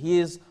womb. He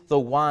is the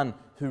one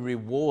who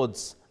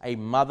rewards a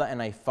mother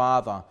and a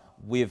father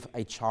with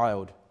a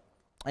child.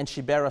 And she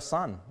bare a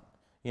son.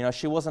 You know,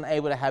 she wasn't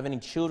able to have any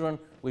children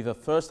with her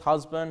first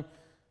husband.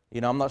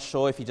 You know, I'm not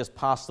sure if he just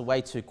passed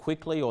away too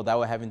quickly or they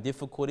were having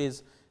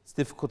difficulties. It's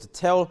difficult to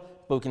tell,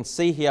 but we can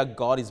see here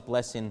God is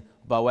blessing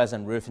Boaz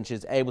and Ruth, and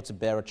she's able to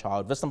bear a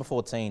child. Verse number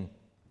 14.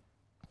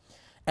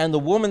 And the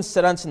woman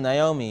said unto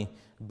Naomi,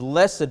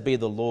 Blessed be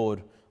the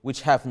Lord,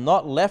 which hath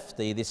not left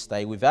thee this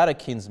day without a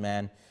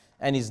kinsman,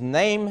 and his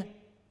name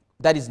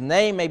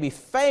may be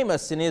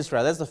famous in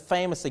Israel. There's the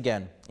famous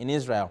again, in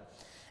Israel.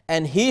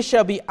 And he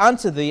shall be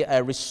unto thee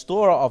a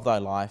restorer of thy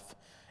life,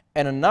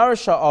 and a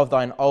nourisher of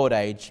thine old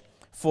age.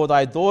 For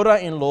thy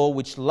daughter-in-law,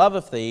 which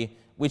loveth thee,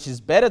 which is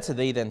better to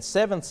thee than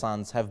 7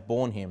 sons, have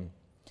borne him.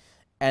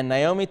 And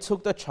Naomi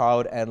took the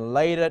child and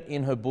laid it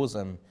in her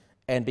bosom,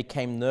 and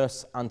became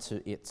nurse unto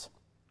it.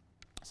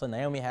 So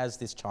Naomi has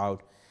this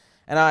child.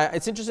 And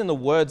it's interesting the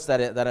words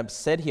that are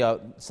said here.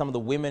 Some of the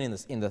women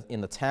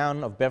in the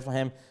town of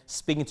Bethlehem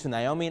speaking to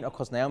Naomi. And of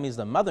course, Naomi is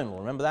the mother-in-law.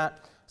 Remember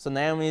that? So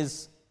Naomi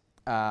is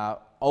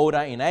older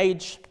in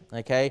age.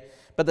 Okay,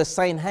 but they're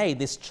saying, hey,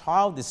 this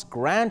child, this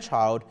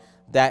grandchild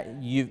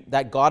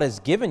that God has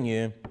given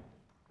you.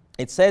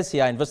 It says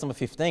here in verse number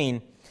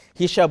 15,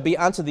 he shall be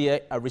unto thee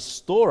a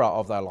restorer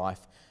of thy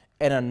life,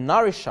 and a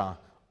nourisher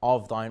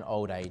of thine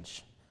old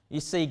age.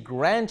 You see,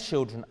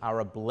 grandchildren are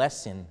a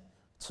blessing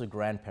to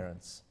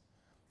grandparents.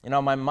 You know,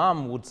 my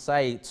mum would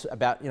say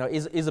about, you know,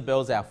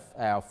 Isabel's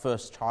our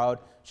first child.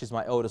 She's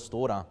my eldest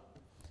daughter.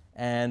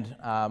 And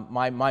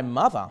my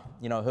mother,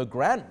 you know,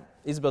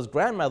 Isabel's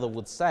grandmother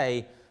would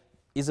say,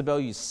 Isabel,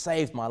 you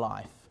saved my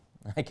life.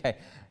 Okay.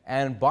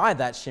 And by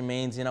that, she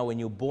means, you know, when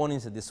you're born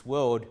into this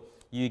world,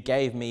 you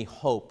gave me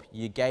hope.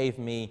 You gave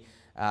me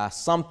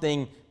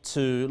something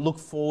to look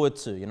forward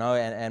to, you know,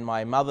 and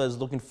my mother is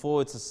looking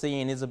forward to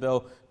seeing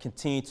Isabel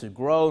continue to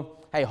grow.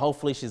 Hey,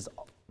 hopefully she's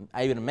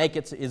able to make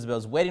it to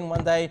Isabel's wedding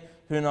one day.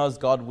 Who knows,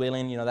 God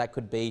willing, that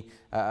could be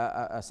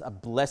a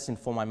blessing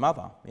for my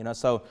mother.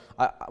 So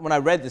when I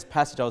read this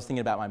passage, I was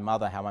thinking about my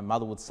mother, how my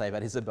mother would say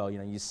about Isabel,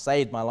 you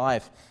saved my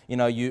life.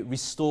 You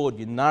restored,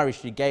 you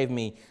nourished, you gave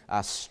me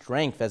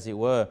strength, as it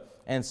were.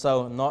 And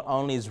so not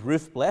only is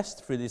Ruth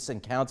blessed through this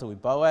encounter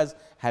with Boaz,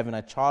 having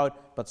a child,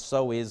 but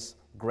so is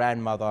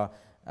grandmother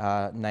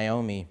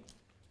Naomi.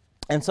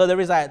 And so there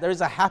is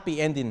a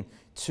happy ending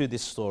to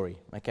this story,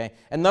 okay?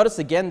 And notice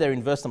again there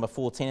in verse number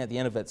 14 at the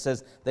end of it, it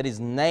says that his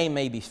name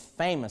may be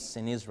famous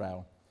in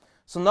Israel.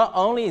 So not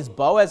only is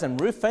Boaz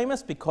and Ruth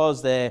famous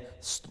because their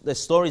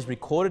story is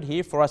recorded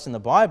here for us in the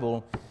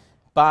Bible,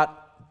 but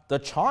the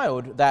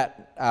child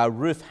that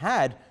Ruth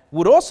had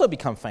would also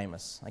become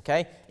famous,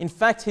 okay? In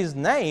fact, his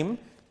name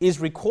is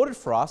recorded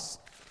for us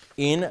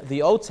in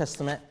the Old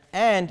Testament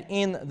and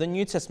in the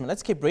New Testament.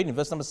 Let's keep reading,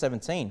 verse number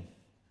 17.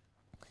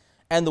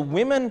 And the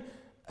women,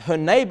 her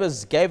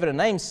neighbors, gave it a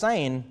name,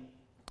 saying,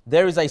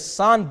 there is a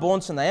son born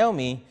to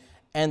Naomi,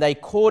 and they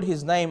called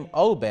his name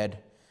Obed.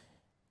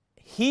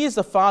 He is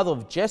the father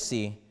of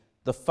Jesse,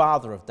 the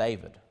father of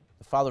David.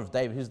 The father of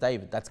David, who's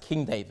David? That's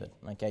King David,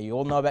 okay? You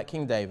all know about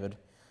King David.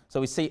 So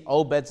we see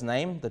Obed's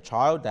name, the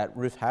child that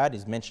Ruth had,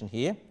 is mentioned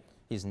here,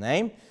 his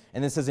name.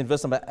 And it says in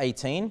verse number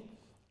 18,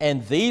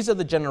 and these are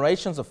the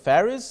generations of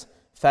Pharez.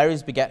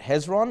 Pharez begat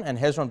Hezron, and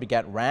Hezron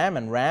begat Ram,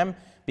 and Ram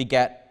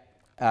begat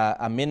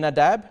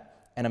Amminadab,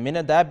 and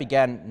Amminadab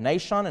begat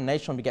Nahshon, and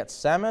Nahshon begat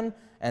Salmon,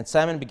 and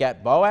Salmon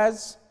begat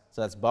Boaz.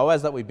 So that's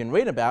Boaz that we've been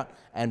reading about,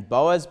 and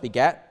Boaz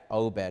begat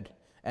Obed,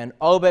 and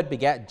Obed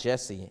begat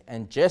Jesse,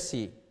 and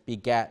Jesse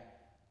begat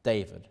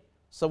David.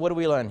 So what do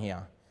we learn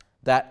here?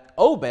 That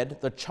Obed,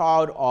 the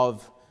child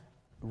of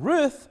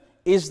Ruth,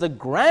 is the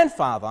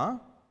grandfather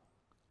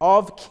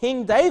of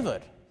King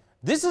David.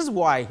 This is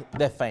why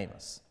they're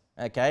famous,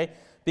 okay?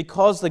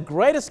 Because the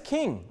greatest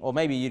king, or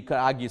maybe you could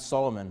argue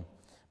Solomon,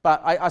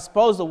 but I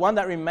suppose the one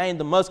that remained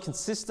the most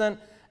consistent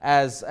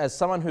as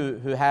someone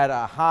who had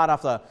a heart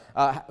after,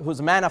 who was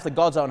a man after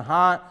God's own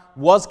heart,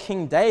 was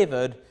King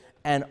David,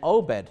 and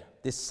Obed,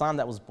 this son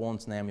that was born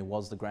to Naomi,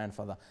 was the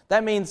grandfather.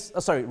 That means,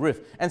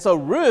 Ruth. And so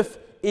Ruth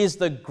is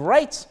the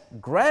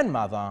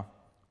great-grandmother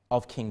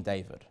of King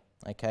David,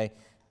 okay?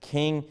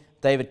 King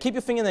David. Keep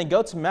your finger there and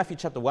go to Matthew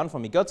chapter 1 for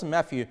me. Go to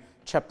Matthew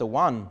chapter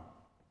 1.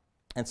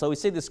 And so we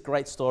see this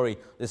great story,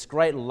 this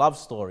great love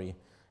story,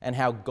 and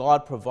how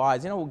God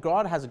provides.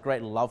 God has a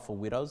great love for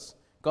widows.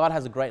 God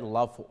has a great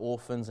love for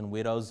orphans and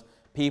widows,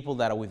 people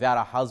that are without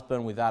a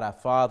husband, without a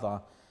father,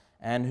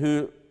 and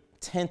who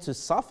tend to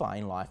suffer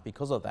in life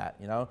because of that,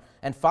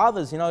 And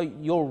fathers,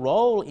 your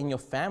role in your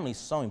family is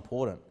so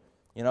important.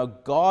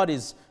 God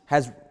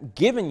has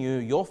given you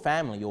your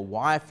family, your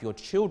wife, your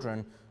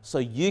children, so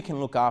you can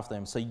look after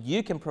them, so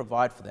you can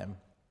provide for them.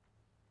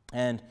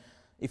 And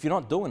if you're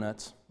not doing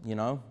it,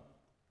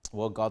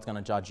 well, God's going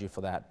to judge you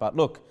for that. But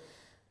look,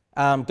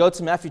 go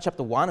to Matthew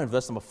chapter 1 and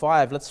verse number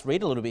 5. Let's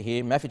read a little bit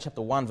here. Matthew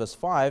chapter 1, verse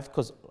 5,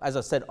 because as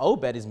I said,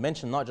 Obed is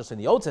mentioned not just in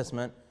the Old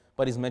Testament,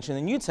 but he's mentioned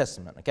in the New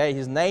Testament, okay?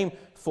 His name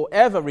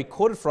forever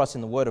recorded for us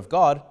in the Word of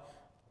God.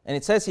 And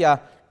it says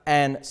here,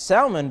 and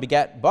Salmon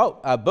begat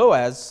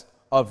Boaz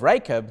of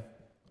Rachab,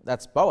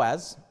 that's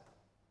Boaz,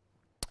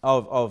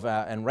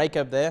 and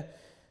Rachab there.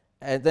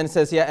 And then it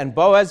says here, and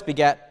Boaz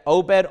begat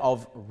Obed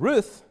of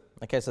Ruth.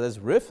 Okay, so there's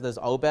Ruth, there's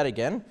Obed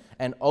again.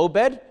 And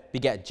Obed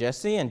begat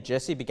Jesse, and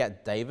Jesse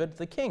begat David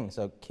the king.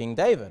 So King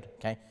David,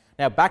 okay?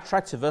 Now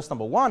backtrack to verse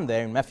number 1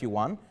 there in Matthew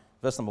 1,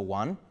 verse number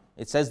 1.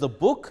 It says, the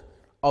book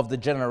of the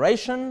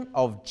generation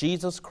of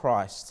Jesus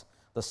Christ,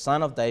 the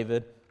son of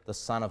David, the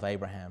son of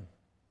Abraham.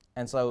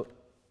 And so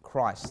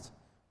Christ,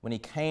 when he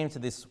came to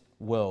this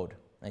world,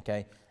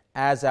 okay,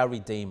 as our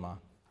Redeemer,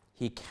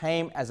 he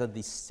came as a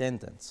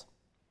descendant,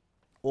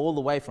 all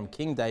the way from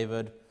King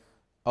David,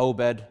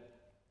 Obed,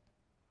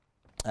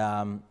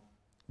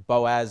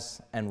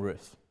 Boaz, and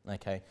Ruth,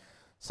 okay.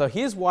 So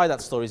here's why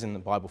that story is in the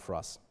Bible for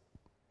us.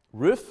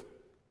 Ruth,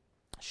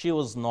 she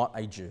was not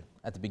a Jew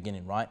at the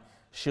beginning, right?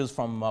 She was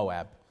from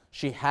Moab.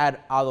 She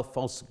had other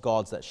false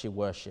gods that she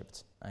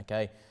worshipped,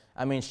 okay?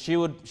 I mean,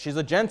 she's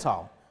a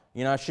Gentile,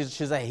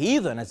 she's a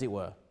heathen, as it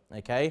were,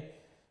 okay?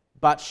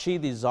 But she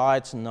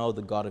desired to know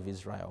the God of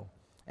Israel.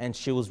 And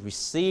she was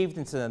received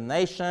into the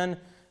nation.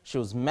 She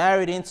was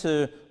married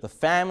into the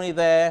family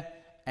there,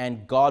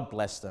 and God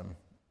blessed them.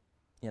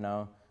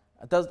 I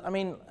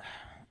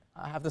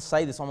have to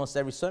say this almost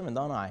every sermon,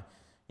 don't I?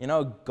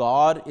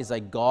 God is a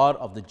God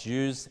of the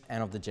Jews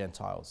and of the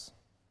Gentiles,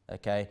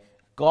 okay?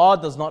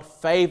 God does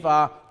not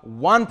favor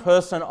one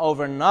person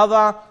over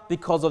another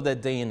because of their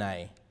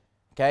DNA,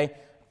 okay?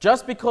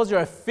 Just because you're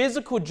a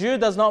physical Jew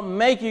does not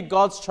make you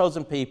God's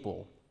chosen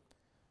people.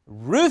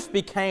 Ruth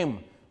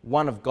became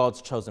one of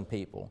God's chosen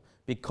people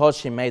because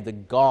she made the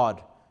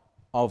God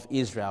of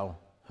Israel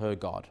her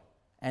God.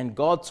 And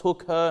God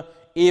took her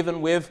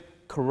even with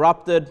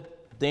corrupted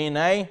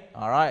DNA,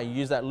 all right, I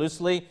use that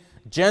loosely,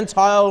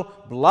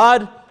 Gentile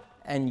blood,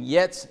 and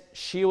yet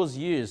she was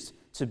used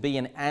to be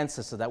an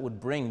ancestor that would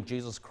bring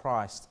Jesus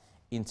Christ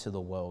into the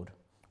world.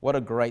 What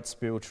a great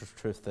spiritual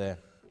truth there.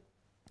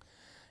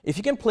 If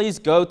you can please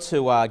go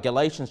to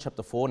Galatians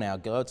chapter 4 now.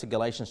 Go to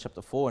Galatians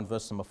chapter 4 and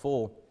verse number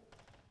 4.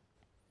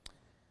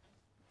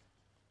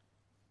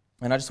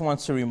 And I just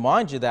want to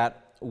remind you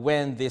that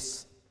when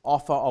this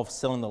offer of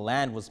selling the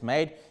land was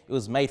made, it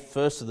was made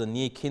first to the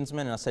near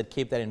kinsman. And I said,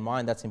 keep that in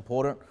mind. That's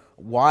important.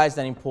 Why is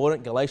that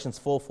important? Galatians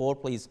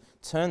 4:4. Please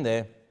turn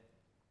there.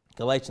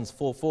 Galatians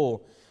 4:4,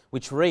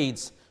 which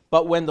reads,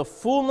 "But when the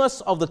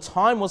fullness of the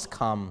time was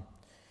come,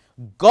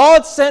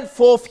 God sent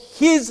forth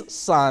his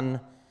Son,"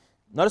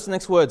 notice the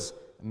next words,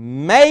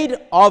 "made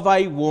of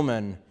a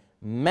woman,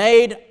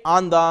 made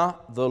under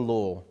the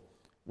law."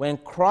 When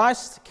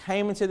Christ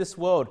came into this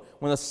world,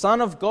 when the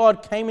Son of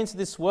God came into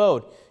this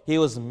world, he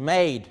was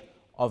made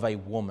of a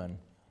woman.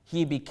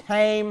 He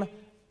became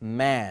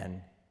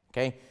man.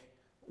 Okay?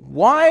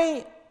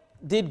 Why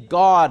did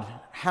God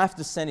have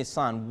to send his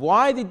Son?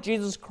 Why did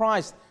Jesus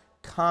Christ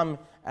come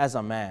as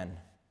a man?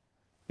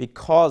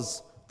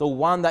 Because the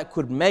one that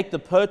could make the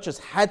purchase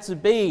had to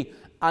be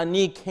a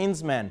near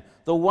kinsman.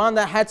 The one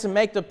that had to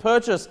make the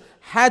purchase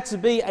had to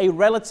be a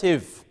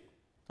relative.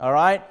 All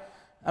right?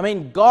 I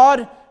mean,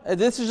 God,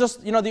 this is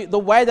just, the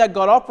way that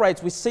God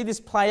operates. We see this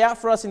play out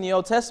for us in the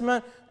Old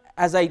Testament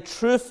as a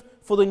truth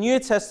for the New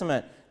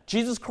Testament.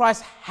 Jesus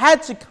Christ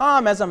had to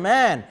come as a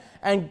man,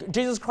 and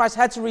Jesus Christ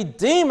had to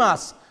redeem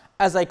us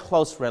as a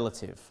close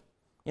relative.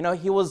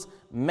 He was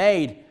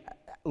made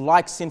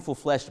like sinful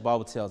flesh, the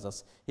Bible tells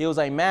us. He was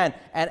a man,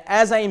 and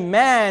as a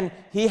man,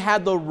 he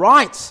had the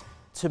right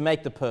to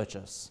make the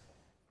purchase.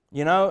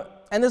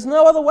 And there's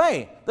no other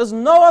way. There's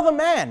no other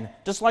man,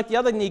 just like the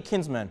other near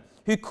kinsman,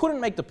 who couldn't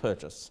make the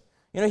purchase.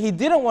 He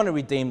didn't want to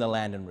redeem the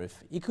land in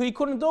Ruth. He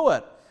couldn't do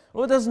it.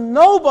 Well, there's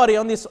nobody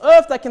on this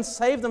earth that can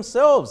save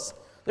themselves.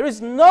 There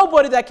is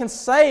nobody that can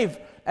save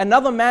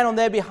another man on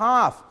their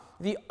behalf.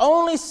 The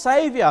only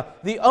Savior,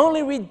 the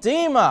only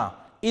Redeemer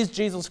is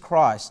Jesus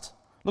Christ.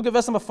 Look at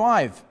verse number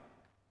 5.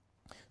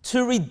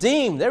 To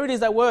redeem, there it is,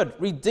 that word,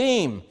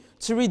 redeem.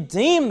 To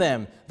redeem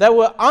them that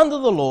were under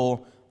the law,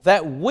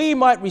 that we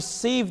might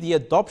receive the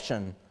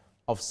adoption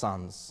of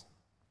sons.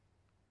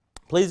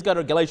 Please go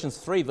to Galatians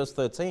 3, verse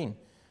 13.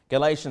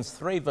 Galatians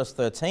 3, verse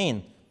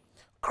 13.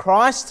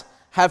 Christ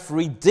hath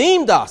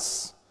redeemed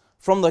us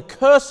from the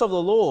curse of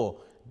the law,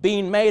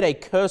 being made a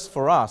curse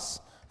for us.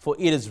 For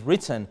it is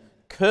written,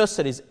 cursed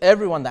is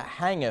everyone that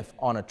hangeth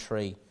on a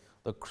tree.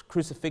 The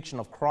crucifixion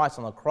of Christ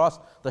on the cross,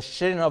 the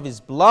shedding of his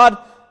blood,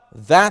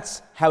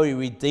 that's how he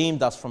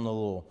redeemed us from the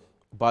law.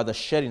 By the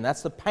shedding.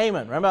 That's the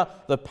payment. Remember,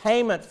 the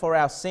payment for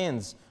our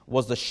sins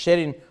was the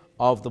shedding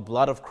of the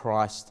blood of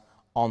Christ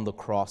on the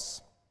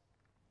cross.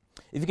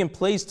 If you can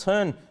please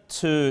turn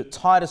to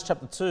Titus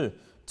chapter 2.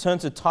 Turn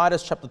to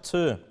Titus chapter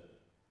 2.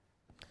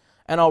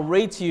 And I'll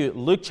read to you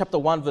Luke chapter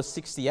 1 verse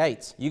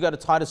 68. You go to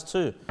Titus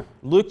 2.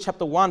 Luke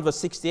chapter 1 verse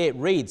 68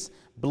 reads,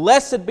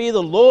 "Blessed be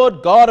the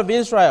Lord God of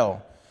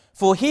Israel,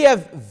 for he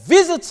hath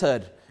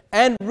visited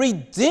and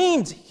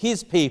redeemed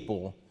his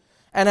people,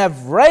 and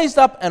have raised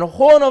up an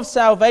horn of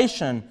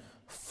salvation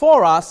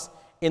for us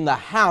in the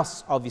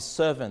house of his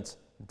servant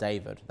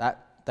David."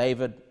 That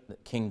David,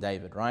 King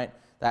David, right?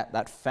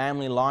 That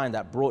family line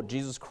that brought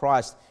Jesus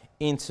Christ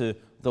into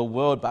the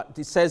world. But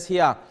it says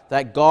here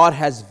that God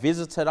has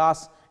visited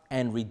us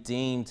and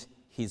redeemed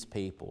his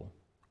people.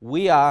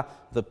 We are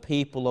the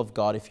people of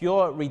God. If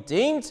you're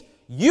redeemed,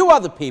 you are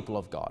the people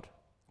of God.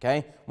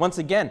 Okay? Once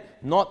again,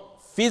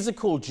 not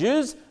physical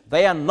Jews.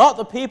 They are not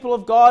the people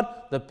of God.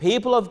 The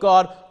people of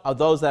God are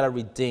those that are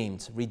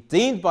redeemed.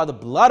 Redeemed by the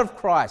blood of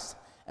Christ.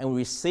 And we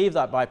receive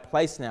that by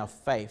placing our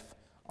faith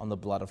on the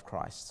blood of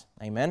Christ.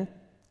 Amen?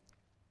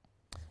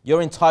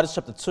 You're in Titus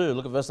chapter 2.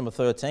 Look at verse number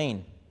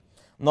 13.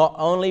 Not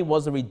only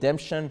was the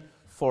redemption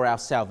for our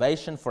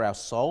salvation, for our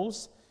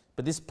souls,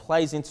 but this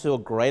plays into a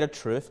greater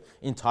truth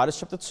in Titus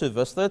chapter 2,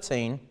 verse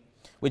 13,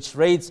 which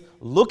reads,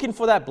 "Looking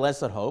for that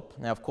blessed hope."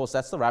 Now, of course,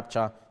 that's the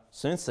rapture.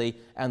 Soon see.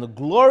 "And the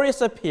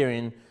glorious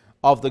appearing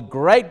of the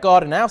great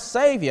God and our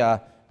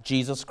Savior,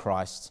 Jesus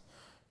Christ,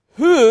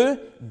 who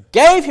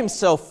gave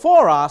himself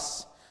for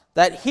us,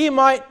 that he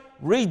might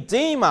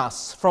redeem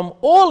us from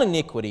all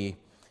iniquity,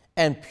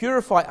 and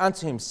purify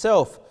unto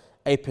himself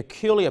a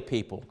peculiar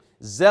people,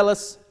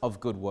 zealous of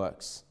good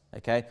works."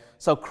 Okay?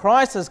 So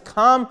Christ has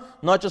come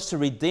not just to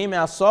redeem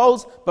our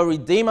souls, but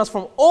redeem us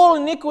from all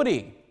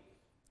iniquity.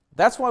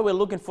 That's why we're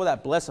looking for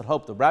that blessed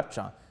hope, the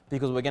rapture,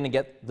 because we're going to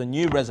get the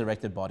new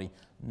resurrected body.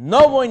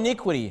 No more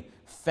iniquity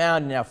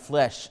found in our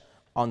flesh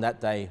on that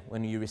day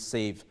when you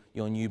receive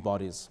your new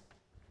bodies.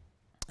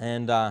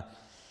 And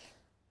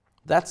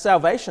that's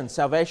salvation.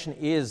 Salvation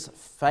is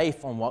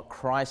faith on what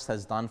Christ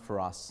has done for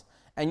us.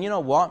 And you know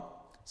what?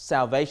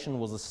 Salvation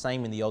was the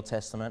same in the Old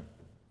Testament.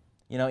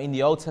 In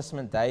the Old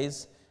Testament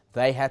days,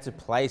 they had to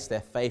place their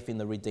faith in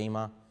the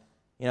Redeemer.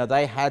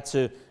 They had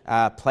to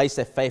place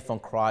their faith on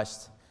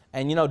Christ.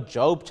 And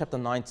Job chapter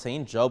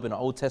 19, Job, an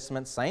Old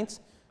Testament saint,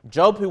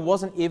 Job who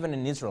wasn't even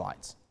an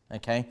Israelite,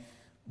 okay?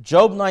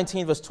 Job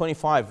 19 verse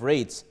 25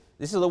 reads,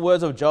 this is the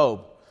words of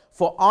Job,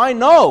 "For I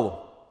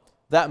know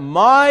that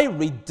my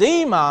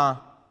Redeemer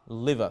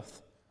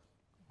liveth."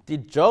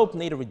 Did Job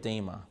need a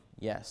Redeemer?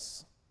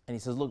 Yes. And he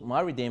says, look,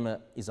 my Redeemer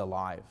is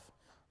alive.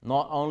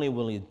 Not only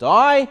will he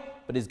die,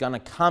 but he's going to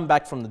come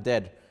back from the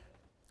dead.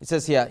 It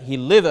says here, he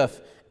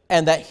liveth,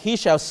 and that he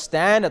shall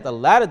stand at the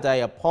latter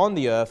day upon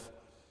the earth.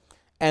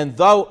 And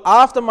though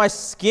after my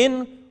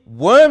skin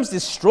worms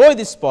destroy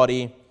this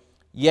body,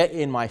 yet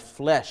in my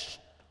flesh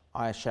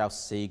I shall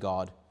see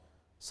God.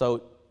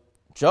 So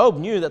Job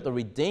knew that the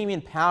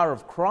redeeming power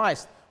of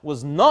Christ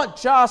was not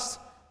just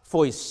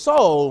for his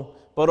soul,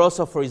 but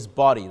also for his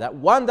body. That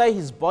one day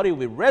his body would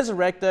be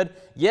resurrected.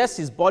 Yes,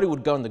 his body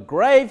would go in the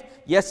grave.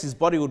 Yes, his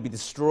body would be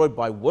destroyed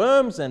by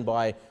worms and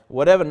by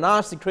whatever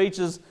nasty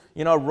creatures,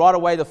 rot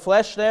away the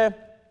flesh there.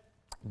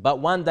 But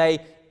one day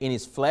in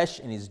his flesh,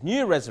 in his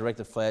new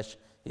resurrected flesh,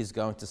 he's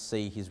going to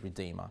see his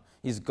Redeemer.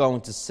 He's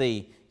going to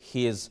see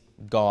his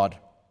God.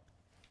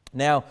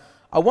 Now,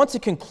 I want to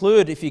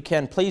conclude, if you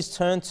can, please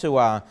turn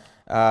to,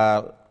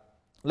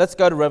 let's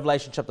go to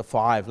Revelation chapter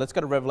 5. Let's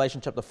go to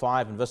Revelation chapter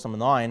 5 and verse number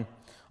 9.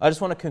 I just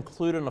want to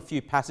conclude on a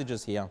few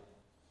passages here.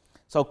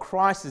 So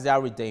Christ is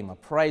our Redeemer.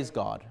 Praise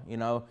God.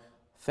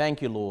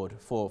 Thank you, Lord,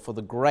 for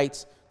the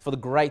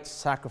great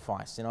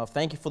sacrifice.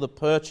 Thank you for the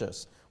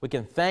purchase. We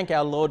can thank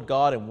our Lord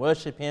God and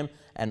worship him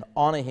and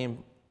honor him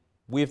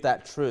with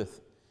that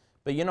truth.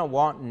 But you know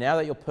what? Now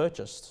that you're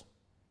purchased,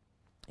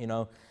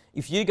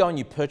 if you go and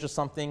you purchase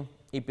something,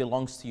 it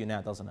belongs to you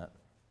now, doesn't it?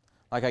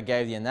 Like I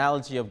gave the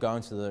analogy of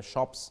going to the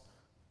shops,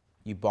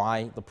 you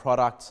buy the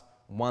product.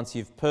 Once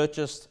you've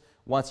purchased,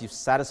 once you've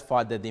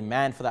satisfied the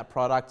demand for that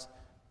product,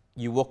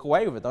 you walk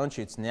away with it, don't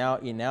you? It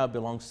now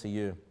belongs to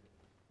you.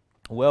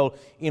 Well,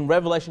 in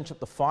Revelation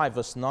chapter 5,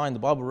 verse 9, the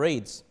Bible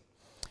reads,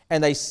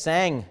 and they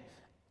sung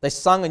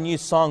a new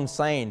song,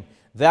 saying,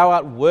 Thou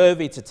art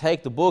worthy to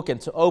take the book and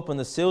to open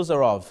the seals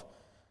thereof.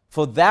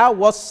 For thou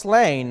wast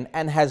slain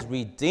and hast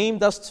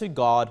redeemed us to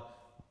God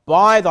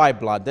by thy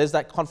blood. There's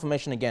that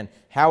confirmation again.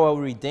 How are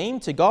we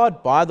redeemed to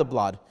God? By the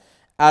blood.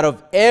 Out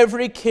of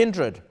every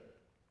kindred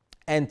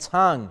and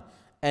tongue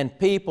and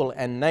people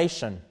and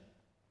nation.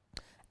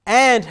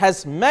 And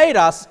has made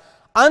us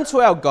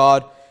unto our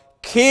God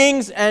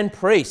kings and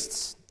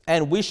priests,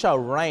 and we shall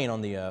reign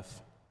on the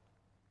earth.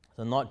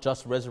 So not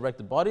just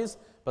resurrected bodies,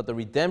 but the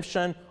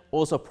redemption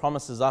also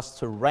promises us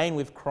to reign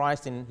with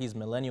Christ in his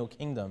millennial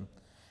kingdom.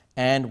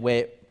 And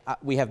where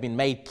we have been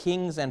made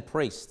kings and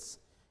priests.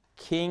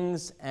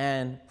 Kings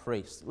and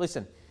priests.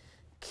 Listen,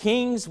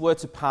 kings were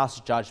to pass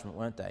judgment,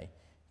 weren't they?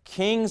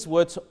 Kings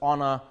were to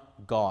honor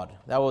God.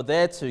 They were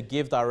there to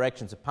give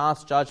direction, to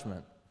pass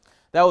judgment.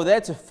 They were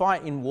there to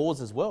fight in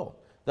wars as well.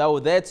 They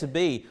were there to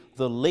be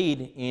the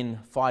lead in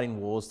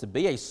fighting wars, to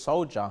be a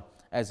soldier,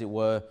 as it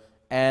were.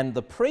 And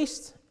the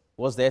priest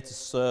was there to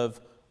serve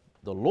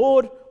the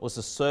Lord, was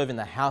to serve in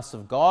the house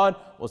of God,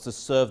 was to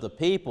serve the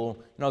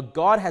people.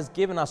 God has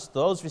given us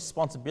those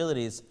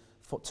responsibilities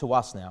to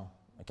us now.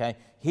 Okay,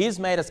 He's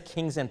made us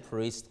kings and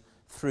priests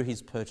through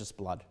His purchased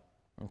blood.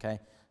 Okay,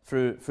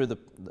 through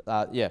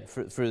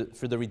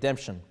the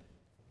redemption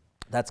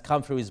that's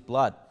come through His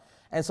blood.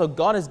 And so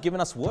God has given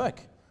us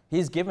work.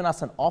 He's given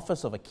us an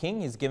office of a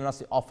king. He's given us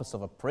the office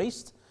of a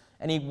priest.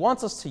 And He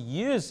wants us to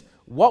use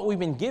what we've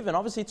been given,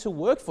 obviously, to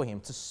work for Him,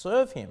 to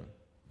serve Him.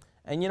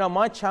 And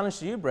my challenge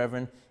to you,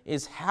 brethren,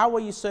 is how are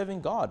you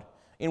serving God?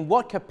 In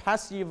what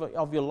capacity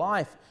of your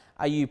life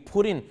are you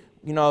putting,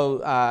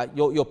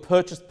 your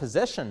purchased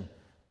possession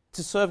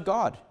to serve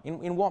God?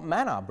 In what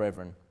manner,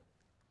 brethren?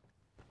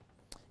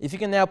 If you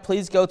can now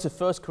please go to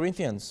 1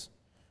 Corinthians.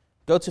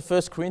 Go to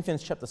 1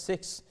 Corinthians chapter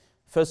 6.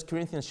 1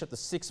 Corinthians chapter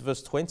 6,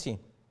 verse 20.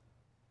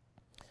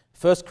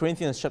 1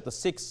 Corinthians chapter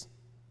 6,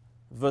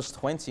 verse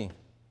 20.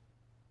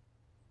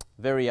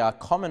 Very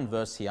common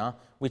verse here,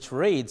 which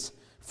reads,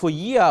 For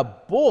ye are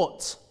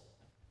bought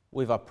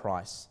with a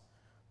price.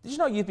 Did you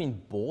know you've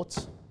been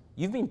bought?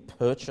 You've been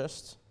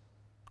purchased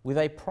with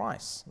a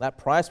price. That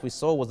price we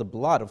saw was the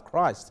blood of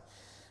Christ.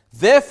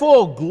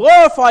 Therefore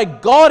glorify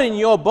God in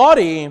your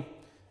body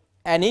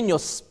and in your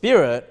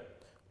spirit,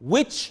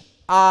 which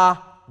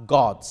are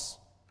God's.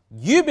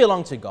 You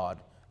belong to God.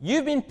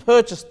 You've been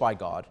purchased by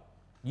God.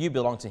 You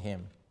belong to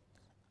Him.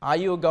 Are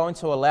you going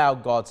to allow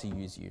God to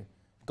use you?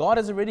 God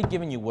has already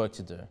given you work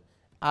to do.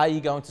 Are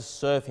you going to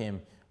serve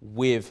Him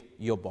with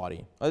your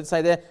body? Let's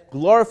say there,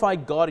 glorify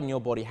God in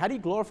your body. How do you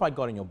glorify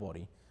God in your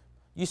body?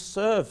 You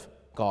serve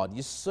God.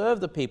 You serve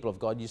the people of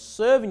God. You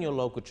serve in your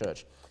local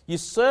church. You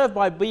serve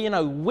by being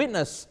a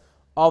witness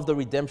of the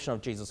redemption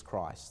of Jesus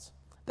Christ.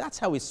 That's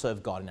how we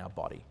serve God in our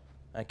body.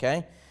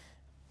 Okay?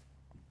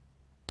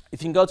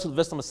 If you can go to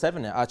verse number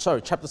 7 now,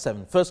 chapter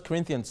 7. 1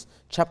 Corinthians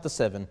chapter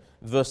 7,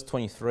 verse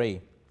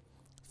 23.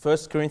 1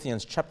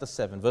 Corinthians chapter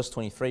 7, verse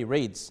 23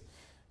 reads,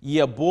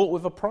 Ye are bought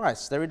with a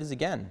price. There it is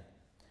again.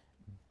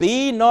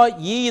 Be not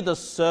ye the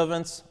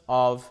servants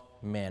of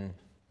men.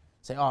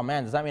 Say, oh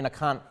man, does that mean I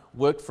can't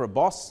work for a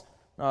boss?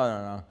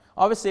 No.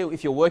 Obviously,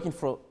 if you're working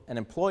for an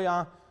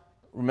employer,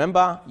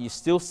 remember, you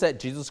still set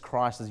Jesus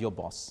Christ as your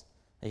boss.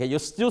 Okay, you're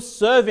still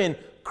serving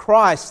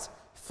Christ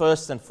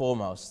first and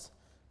foremost.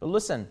 But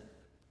listen,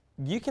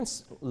 you can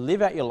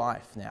live out your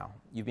life now.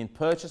 You've been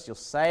purchased, you're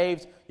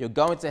saved, you're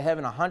going to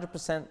heaven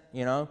 100%,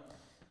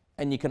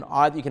 And you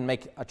can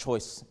make a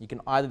choice. You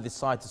can either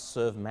decide to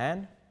serve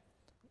man,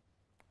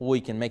 or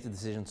you can make the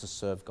decision to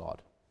serve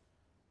God.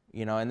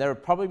 And there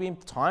have probably been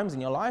times in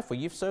your life where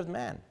you've served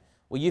man,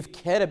 where you've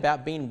cared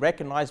about being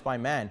recognized by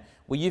man,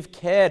 where you've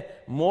cared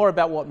more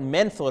about what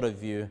men thought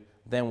of you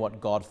than what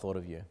God thought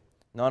of you.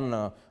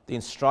 No. The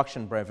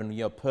instruction, brethren,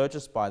 you're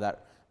purchased by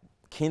that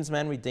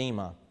kinsman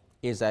redeemer,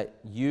 is that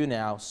you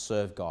now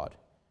serve God.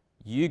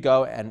 You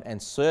go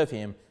and serve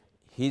him.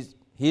 He's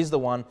the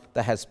one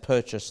that has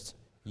purchased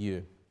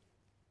you.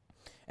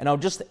 And I'll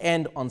just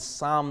end on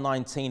Psalm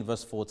 19,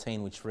 verse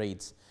 14, which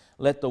reads,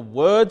 "Let the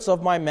words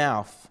of my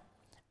mouth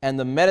and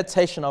the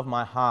meditation of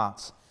my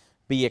heart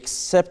be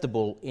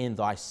acceptable in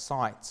thy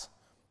sight,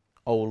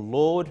 O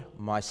Lord,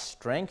 my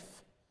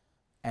strength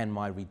and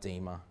my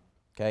redeemer."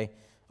 Okay?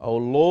 O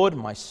Lord,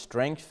 my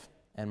strength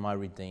and my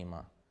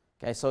redeemer.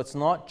 Okay, so it's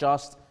not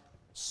just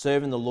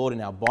serving the Lord in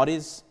our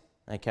bodies,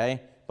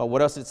 okay? But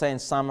what else did it say in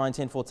Psalm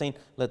 19:14?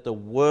 Let the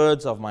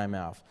words of my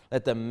mouth,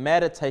 let the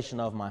meditation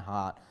of my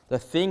heart, the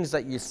things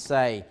that you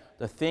say,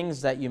 the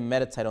things that you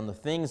meditate on, the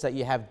things that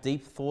you have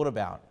deep thought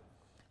about,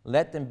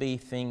 let them be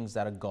things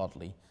that are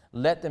godly.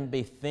 Let them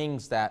be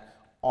things that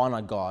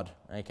honor God,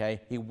 okay?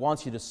 He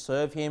wants you to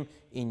serve him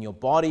in your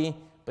body,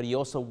 but he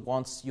also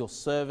wants your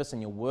service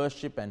and your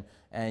worship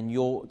and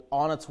your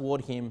honor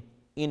toward him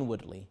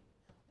inwardly.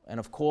 And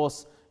of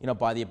course,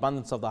 by the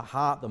abundance of the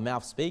heart, the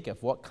mouth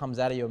speaketh. What comes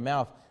out of your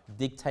mouth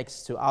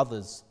dictates to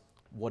others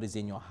what is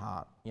in your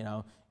heart.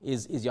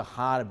 Is your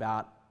heart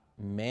about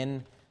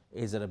men?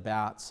 Is it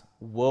about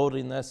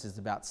worldliness? Is it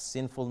about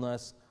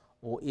sinfulness?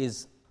 Or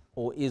is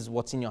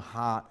what's in your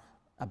heart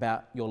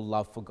about your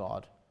love for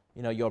God?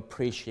 Your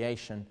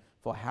appreciation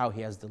for how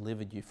he has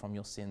delivered you from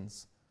your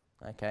sins.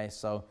 Okay,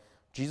 so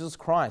Jesus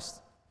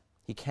Christ,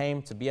 he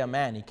came to be a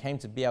man. He came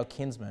to be our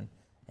kinsman.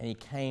 And he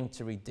came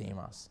to redeem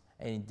us.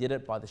 And he did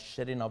it by the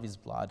shedding of his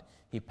blood.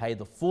 He paid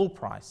the full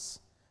price.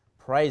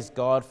 Praise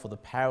God for the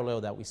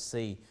parallel that we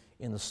see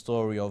in the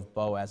story of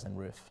Boaz and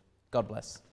Ruth. God bless.